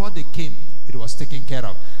 Before they came, it was taken care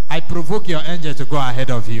of. I provoke your angel to go ahead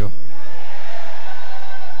of you.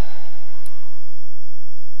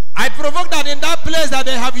 I provoke that in that place that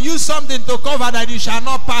they have used something to cover that you shall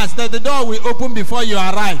not pass, that the door will open before you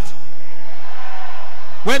arrive.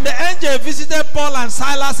 When the angel visited Paul and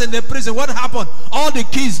Silas in the prison, what happened? All the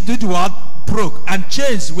keys did what? Broke. And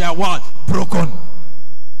chains were what? Broken.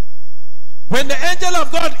 When the angel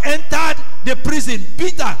of God entered the prison,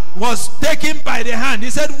 Peter was taken by the hand. He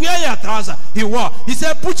said, wear your trousers. He wore. He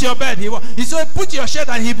said, put your bed. He wore. He said, put your shirt,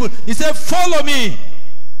 and he put. He said, follow me.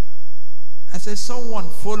 I said, someone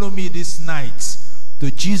follow me this night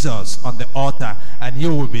to Jesus on the altar, and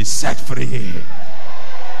you will be set free.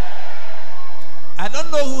 I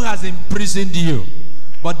don't know who has imprisoned you,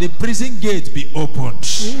 but the prison gate be opened.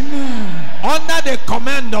 Amen. Under the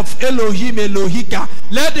command of Elohim Elohika,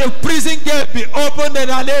 let the prison gate be opened in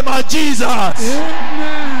the name of Jesus.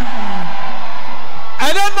 Amen.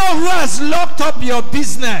 I don't know who has locked up your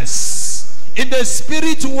business. in the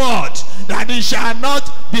spirit world, that it shall not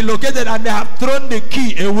be located, and they have thrown the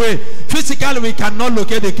key away. Physically, we cannot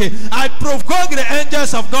locate the key. I provoke the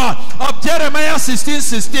angels of God of Jeremiah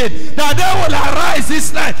 16:16 that they will arise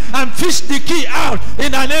this night and fish the key out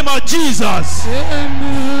in the name of Jesus.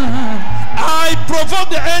 Amen. I provoke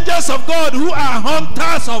the angels of God who are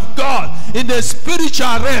hunters of God in the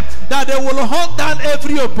spiritual realm, that they will hunt down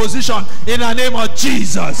every opposition in the name of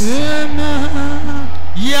Jesus. Amen.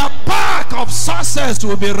 Your pack of success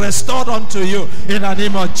will be restored unto you in the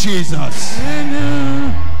name of Jesus.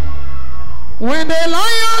 Amen. When the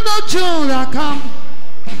Lion of Judah come,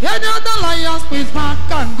 any other lions with back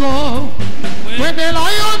and go. When the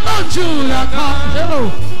Lion of Judah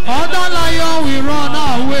come, other lion will run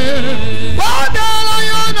away. When the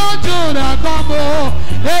Lion of Judah come,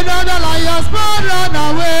 any other lions will run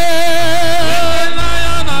away. When the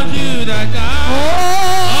Lion of Judah come,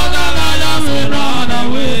 other lions will run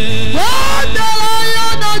away. When the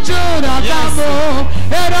Lion of Judah come,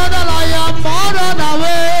 any other lion will run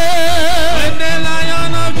away. When the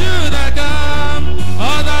Lion of Judah come,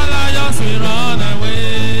 other lions will run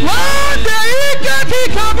away. When the Ike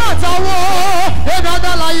come out of war,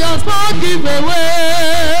 another lions will give away.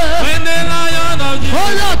 When the Lion of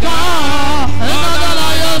Judah come, another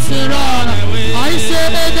lions will run away. I say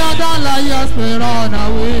another lions will run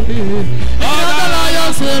away. Another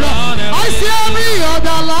lions will run away. I say every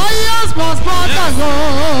other lions must back and go.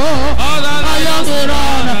 other lions will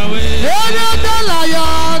run away. Another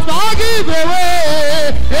lions will give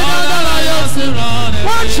away. Another lions will run away.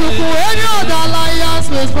 What you do, any other lions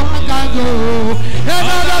will back and go.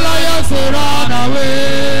 Another lions will run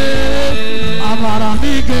away. Amara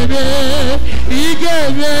migebe,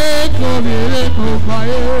 igebe, kobere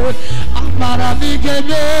kobaye. Amara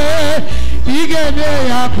migebe, igebe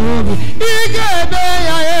yakobe, igebe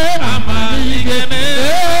yae. Amara migebe,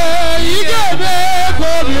 igebe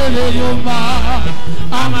kobere koba.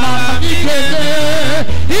 Amara migebe,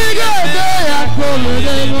 igebe yakobe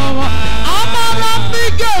koba. Amara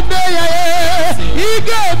migebe yae,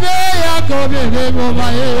 igebe yakobe koba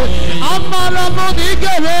ye. Amara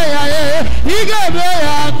migebe yae, igebe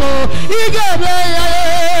yako, igebe yae.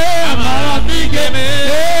 Amara migebe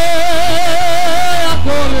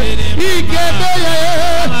yakobe, igebe yae.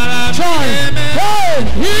 Joy, hey,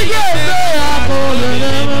 igebe yakobe.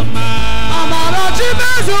 Amara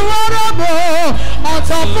chimezu warabo,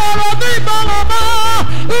 otaporo mi mama.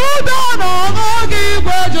 Udono ogi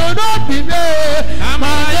gwejo no pime.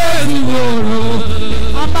 Amara chimezu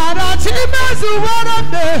Amara chimezu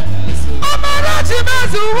warabo. Amara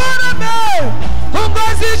chimezu warabo.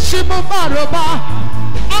 Ungozi shimu maroba.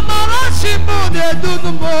 Amara shimu de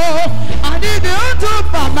dunumo. Ani de utu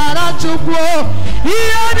pamara chukwo.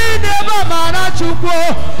 Iyani de pamara chukwo.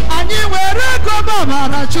 Ani were ko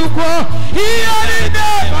pamara chukwo. Iyani de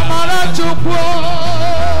pamara chukwo.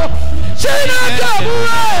 Chineke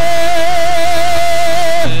buwe.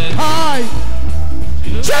 Hi.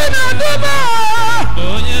 Chineke buwe.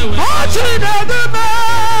 Oh, Chineke buwe.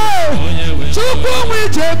 Chukwu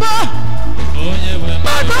wijeba.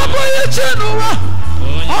 Madabu yichinuwa.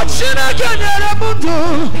 Oh, Chineke nyere mundu.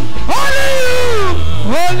 Only you.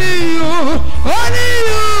 Only you. Only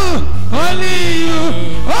you. Only you.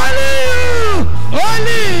 Only you.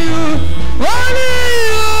 Only you. Only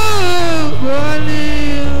you. Only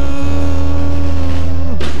you.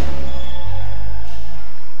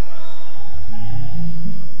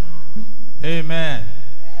 Amen.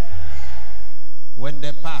 When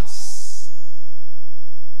they pass,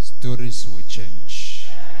 stories will change.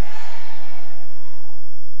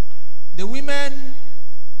 The women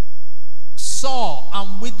saw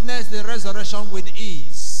and witnessed the resurrection with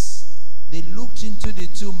ease. They looked into the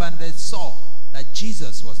tomb and they saw that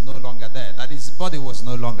Jesus was no longer there, that his body was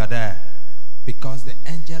no longer there, because the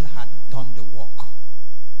angel had done the work.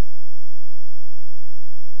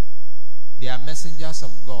 They are messengers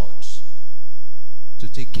of God to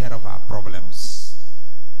take care of our problems.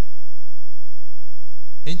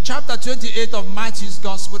 In chapter 28 of Matthew's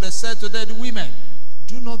Gospel, they said to the women,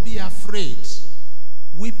 do not be afraid.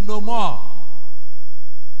 Weep no more.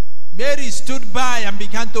 Mary stood by and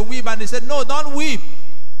began to weep, and they said, no, don't weep.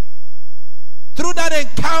 Through that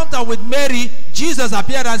encounter with Mary, Jesus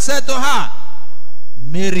appeared and said to her,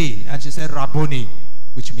 Mary, and she said, Rabboni,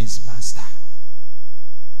 which means master.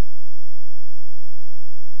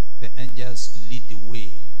 The angels lead the way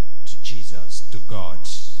to Jesus, to God.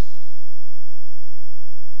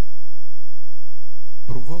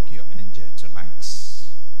 Provoke your angel tonight,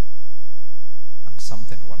 and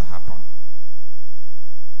something will happen.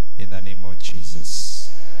 In the name of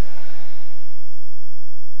Jesus.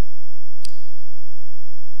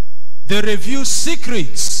 They reveal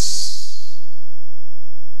secrets.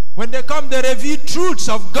 When they come, they reveal truths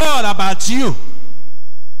of God about you.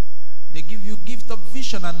 They give you gift of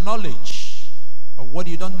vision and knowledge of what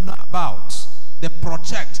you don't know about. They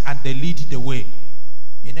protect and they lead the way.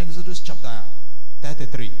 In Exodus chapter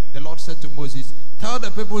 33, the Lord said to Moses, tell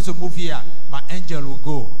the people to move here. My angel will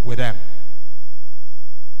go with them.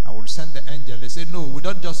 I will send the angel. They said, no, we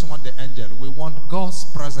don't just want the angel. We want God's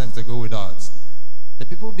presence to go with us. The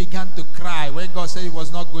people began to cry when God said he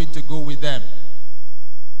was not going to go with them.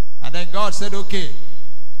 And then God said, okay,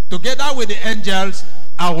 together with the angels,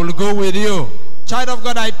 I will go with you. Child of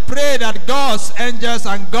God, I pray that God's angels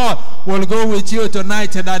and God will go with you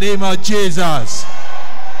tonight in the name of Jesus.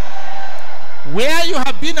 Where you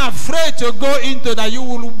have been afraid to go into, that you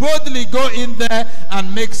will boldly go in there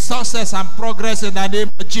and make success and progress in the name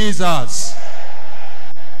of Jesus.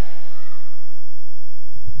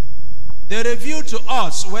 They reveal to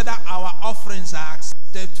us whether our offerings are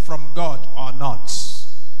accepted from God or not.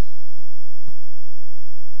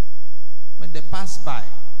 When they pass by,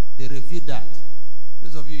 they reveal that.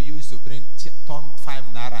 Those of you used to bring 5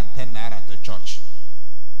 naira and 10 naira to church.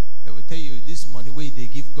 They will tell you this money where they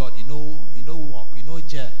give God, you know work, you know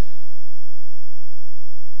jail.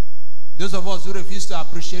 Those of us who refuse to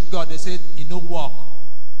appreciate God, they say, you know work.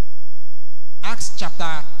 Acts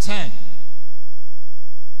chapter 10.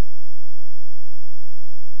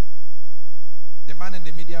 The man in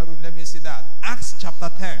the media room, let me see that. Acts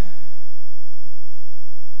chapter 10.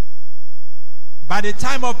 By the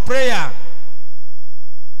time of prayer,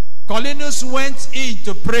 Cornelius went in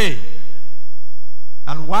to pray.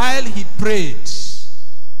 And while he prayed,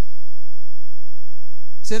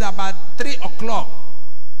 said about 3 o'clock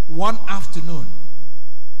one afternoon,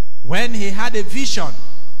 when he had a vision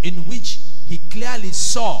in which he clearly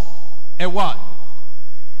saw a what?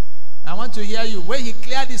 I want to hear you. When he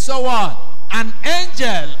clearly saw what? An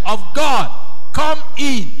angel of God come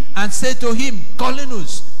in and say to him,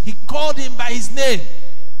 Cornelius. He called him by his name,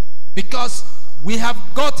 because we have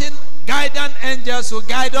gotten guidance angels who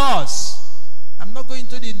guide us. I'm not going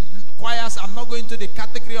to the choirs, I'm not going to the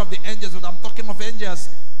category of the angels, but I'm talking of angels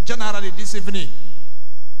generally this evening.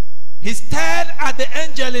 He stared at the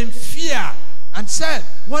angel in fear and said,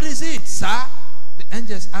 what is it, sir? The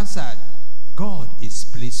angels answered, God is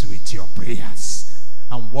pleased with your prayers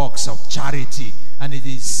and works of charity, and it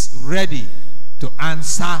is ready to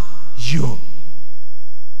answer you.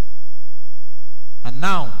 And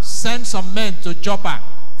now send some men to Joppa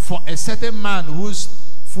for a certain man whose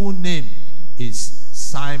full name is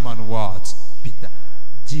Simon what? Peter.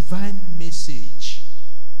 Divine message,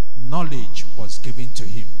 knowledge was given to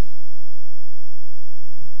him.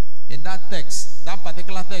 In that text, that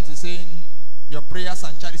particular text is saying your prayers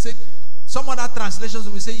and charity. Said some other translations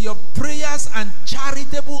will say your prayers and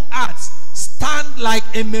charitable acts stand like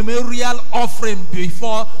a memorial offering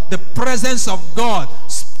before the presence of God,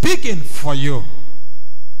 speaking for you.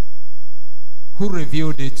 Who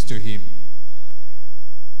revealed it to him?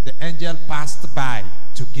 The angel passed by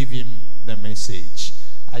to give him the message.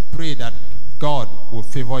 I pray that God will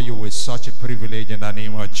favor you with such a privilege in the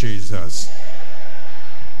name of Jesus.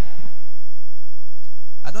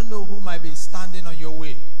 I don't know who might be standing on your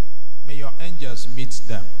way. May your angels meet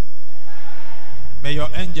them. May your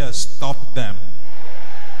angels stop them.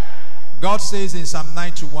 God says in Psalm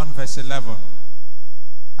 91 verse 11,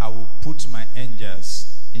 I will put my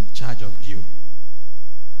angels in charge of you.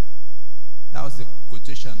 That was the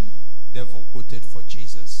quotation devil quoted for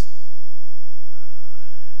Jesus.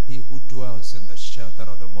 He who dwells in the shelter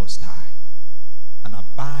of the Most High and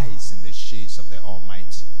abides in the shades of the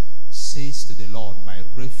Almighty says to the Lord, my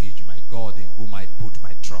refuge, my God, in whom I put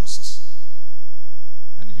my trust.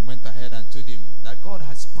 And he went ahead and told him that God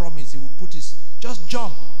has promised he will put his, just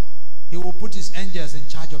jump, he will put his angels in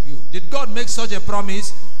charge of you. Did God make such a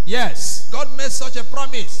promise? Yes, God made such a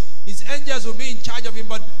promise. His angels will be in charge of him,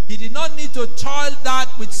 but he did not need to toil that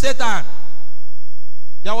with Satan.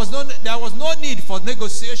 There was no need for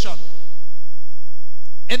negotiation.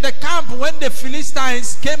 In the camp, when the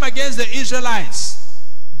Philistines came against the Israelites,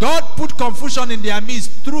 God put confusion in their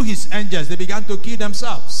midst through his angels. They began to kill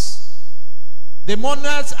themselves. The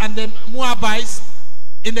Ammonites and the Moabites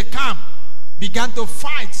in the camp began to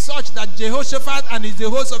fight, such that Jehoshaphat and the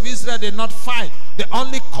host of Israel did not fight. They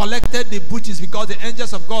only collected the booty because the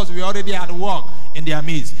angels of God were already at work in their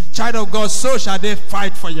midst. Child of God, so shall they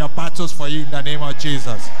fight for your battles for you in the name of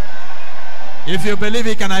Jesus. If you believe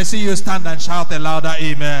it, can I see you stand and shout a louder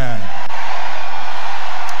amen?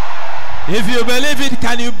 If you believe it,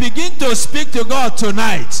 can you begin to speak to God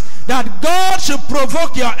tonight that God should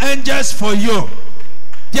provoke your angels for you?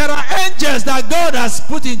 There are angels that God has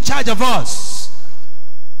put in charge of us.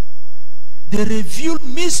 They reveal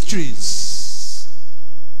mysteries.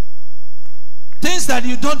 Things that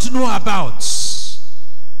you don't know about.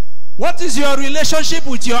 What is your relationship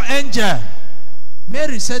with your angel?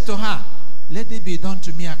 Mary said to her, let it be done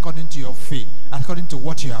to me according to your faith, according to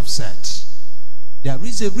what you have said. There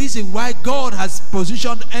is a reason why God has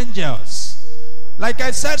positioned angels. Like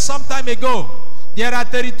I said some time ago, there are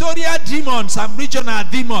territorial demons and regional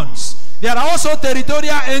demons. There are also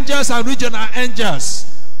territorial angels and regional angels.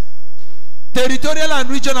 Territorial and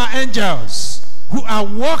regional angels who are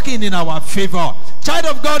working in our favor. Child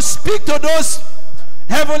of God, speak to those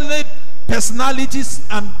heavenly personalities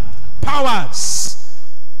and powers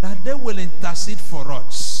that they will intercede for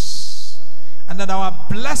us and that our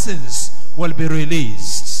blessings will be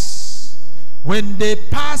released. When they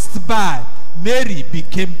passed by, Mary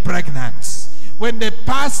became pregnant. When they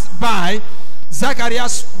passed by,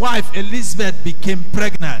 Zachariah's wife Elizabeth became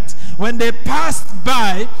pregnant. When they passed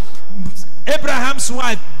by, Abraham's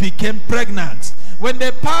wife became pregnant. When they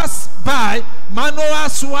passed by,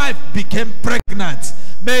 Manoah's wife became pregnant.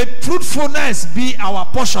 May fruitfulness be our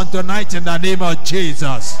portion tonight in the name of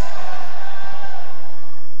Jesus.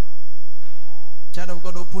 Child of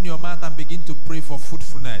God, open your mouth and begin to pray for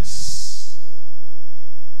fruitfulness.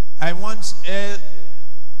 I want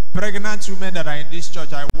pregnant women that are in this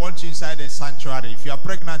church, I want you inside the sanctuary. If you are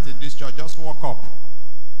pregnant in this church, just walk up.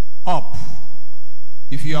 Up.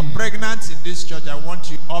 If you are pregnant in this church, I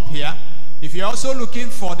want you up here. If you're also looking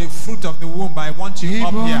for the fruit of the womb, I want you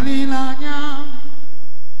up here.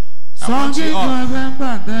 I want you up.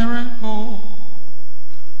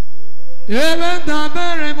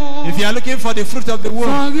 If you are looking for the fruit of the womb,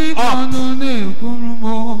 up.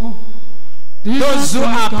 Those who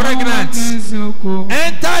are pregnant,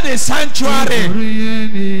 enter the sanctuary.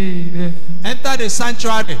 Enter the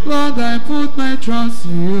sanctuary. Lord, I put my trust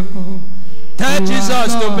in you. Tell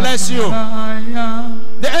Jesus to bless you.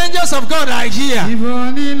 The angels of God are here,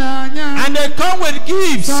 and they come with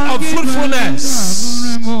gifts of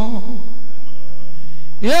fruitfulness.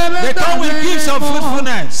 They come with gifts of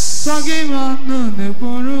fruitfulness.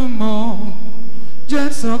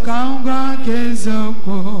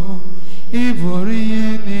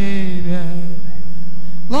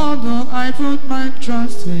 Lord, I put my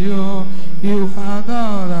trust in you. You are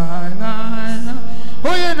God I like.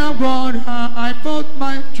 Oh, yeah, now God, I put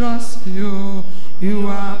my trust in you. You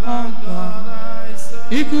are all God I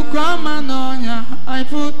serve. I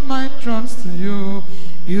put my trust in you.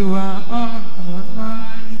 You are all God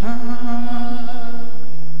I have.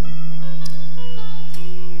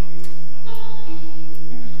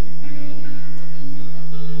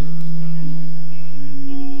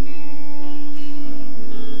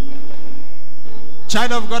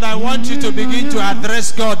 Child of God, I want you to begin to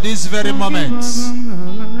address God this very moment.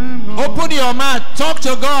 Open your mouth, talk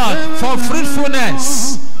to God for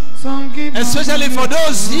fruitfulness, especially for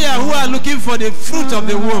those here who are looking for the fruit of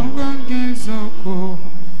the womb.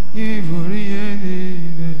 He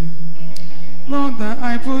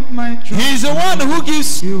is the one who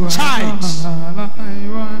gives child.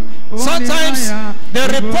 Sometimes the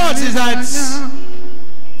report is that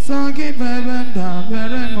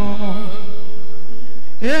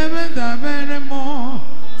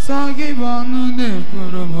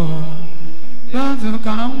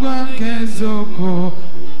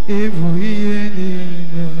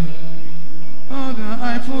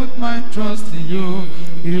I put my trust in you.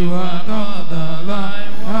 You are God alive.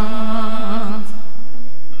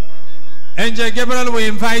 Angel Gabriel will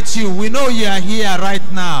invite you. We know you are here right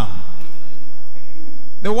now.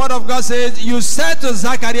 The word of God says, you said to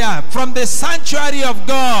Zachariah, from the sanctuary of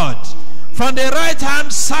God, from the right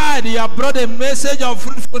hand side, you have brought a message of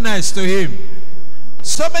fruitfulness to him.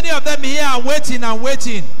 So many of them here are waiting and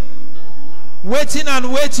waiting. Waiting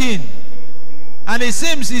and waiting. And it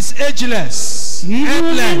seems it's ageless.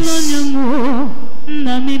 Endless.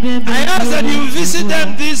 I ask that you visit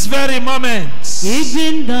them this very moment.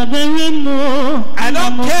 I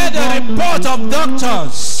don't care the report of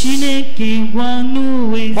doctors.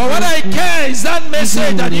 But what I care is that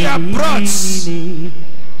message that you have brought.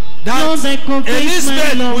 That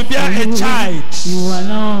Elizabeth will bear a child.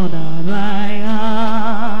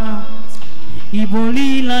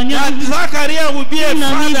 That Zachariah will be a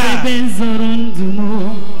father.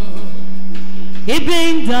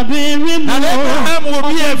 That Abraham will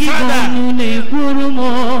be a father.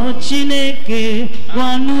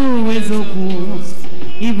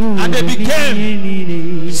 And they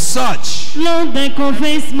became such. Lord, I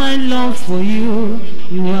confess my love for you.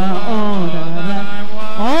 You are all that I want.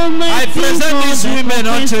 I present these women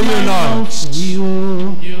unto you, Lord.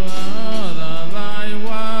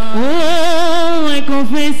 Oh, I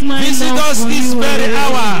confess my Visit us this very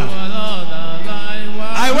hour.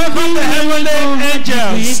 I welcome the heavenly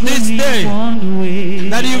angels this day,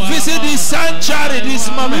 that you visit this sanctuary this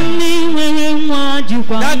moment,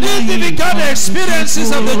 that these difficult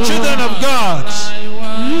experiences of the children of God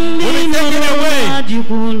will be taken away,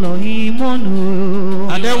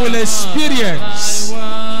 and they will experience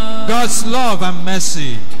God's love and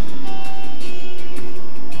mercy.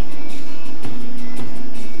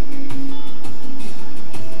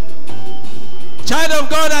 Child of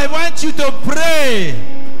God, I want you to pray.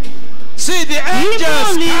 See, the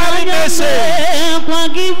angels carry message.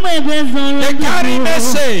 They carry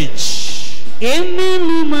message.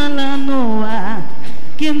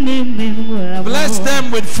 Bless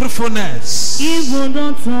them with fruitfulness. And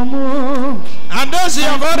those you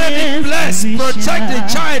have already blessed, protect the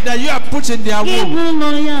child that you have put in their womb.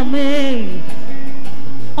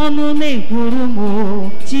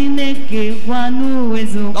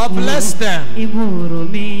 God bless them.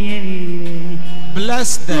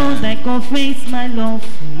 Bless them. Lord, I confess my love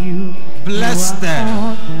for you. Bless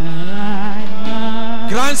them.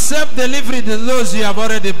 Grant self-delivery to those you have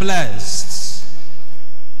already blessed.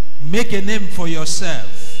 Make a name for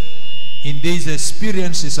yourself in these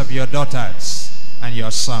experiences of your daughters and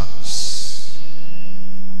your sons.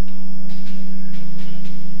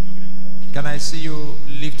 Can I see you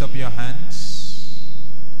lift up your hands?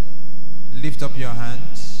 Lift up your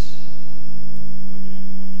hands.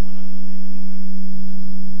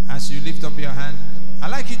 As you lift up your hand,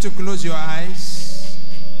 I'd like you to close your eyes.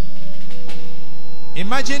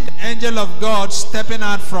 Imagine the angel of God stepping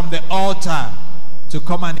out from the altar to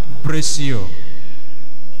come and embrace you.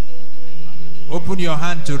 Open your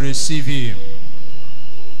hand to receive him.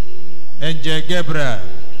 Angel Gabriel,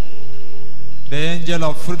 the angel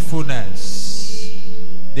of fruitfulness,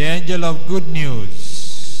 the angel of good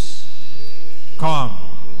news. Come.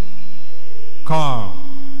 Come.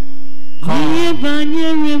 Come.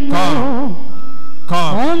 Come.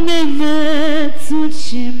 Come.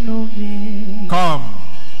 Come.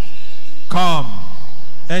 Come.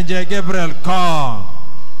 Angel Gabriel, come.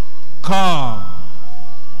 Come.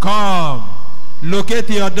 Come. Locate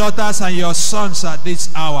your daughters and your sons at this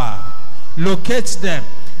hour. Locate them.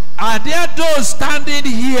 Are there those standing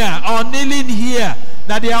here or kneeling here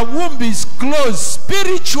that their womb is closed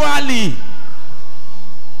spiritually?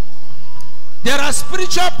 There are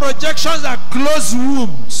spiritual projections that close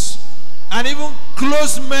wombs and even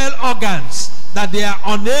close male organs that they are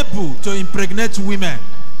unable to impregnate women.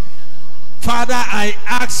 Father, I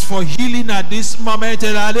ask for healing at this moment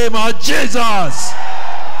in the name of Jesus.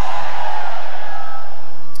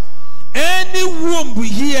 Any womb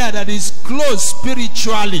here that is closed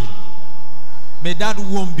spiritually, may that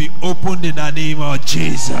womb be opened in the name of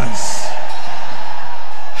Jesus.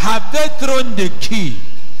 Have they thrown the key?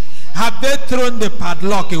 Have they thrown the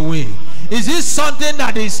padlock away? Is it something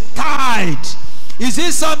that is tied? Is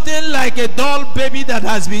it something like a doll baby that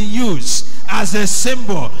has been used as a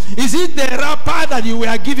symbol? Is it the wrapper that you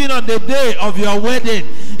were given on the day of your wedding?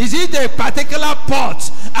 Is it a particular pot?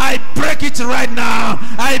 I break it right now.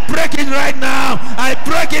 I break it right now. I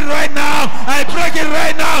break it right now. I break it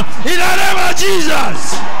right now. In the name of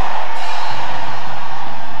Jesus.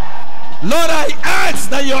 Lord, I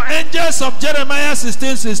ask that your angels of Jeremiah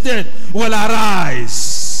 16:16 will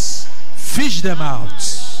arise. Fish them out.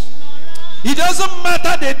 It doesn't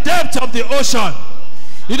matter the depth of the ocean.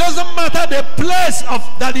 It doesn't matter the place of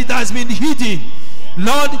that it has been hidden.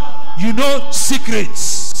 Lord, you know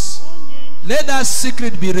secrets. Let that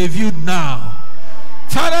secret be revealed now.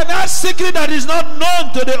 Father, that secret that is not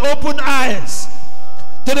known to the open eyes,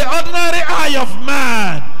 to the ordinary eye of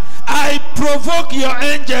man, I provoke your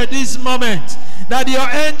angel this moment, that your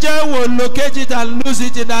angel will locate it and lose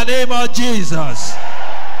it in the name of Jesus.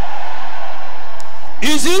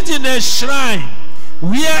 Is it in a shrine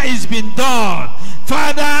where it's been done?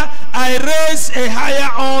 Father, I raise a higher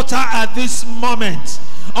altar at this moment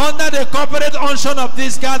under the corporate unction of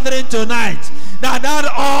this gathering tonight, that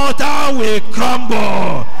altar will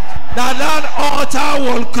crumble, that altar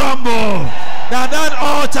will crumble, that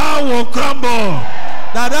altar will crumble,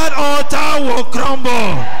 that altar will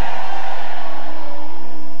crumble,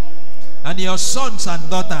 and your sons and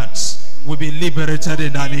daughters will be liberated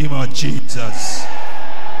in the name of Jesus.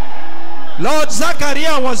 Lord,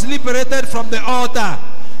 Zachariah was liberated from the altar.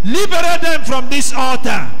 Liberate them from this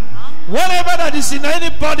altar. Whatever that is in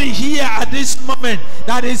anybody here at this moment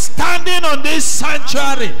that is standing on this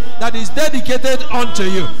sanctuary that is dedicated unto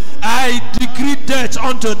you, I decree death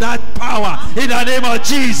unto that power in the name of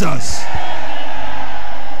Jesus.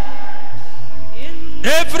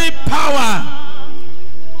 Every power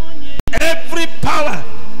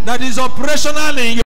that is operational in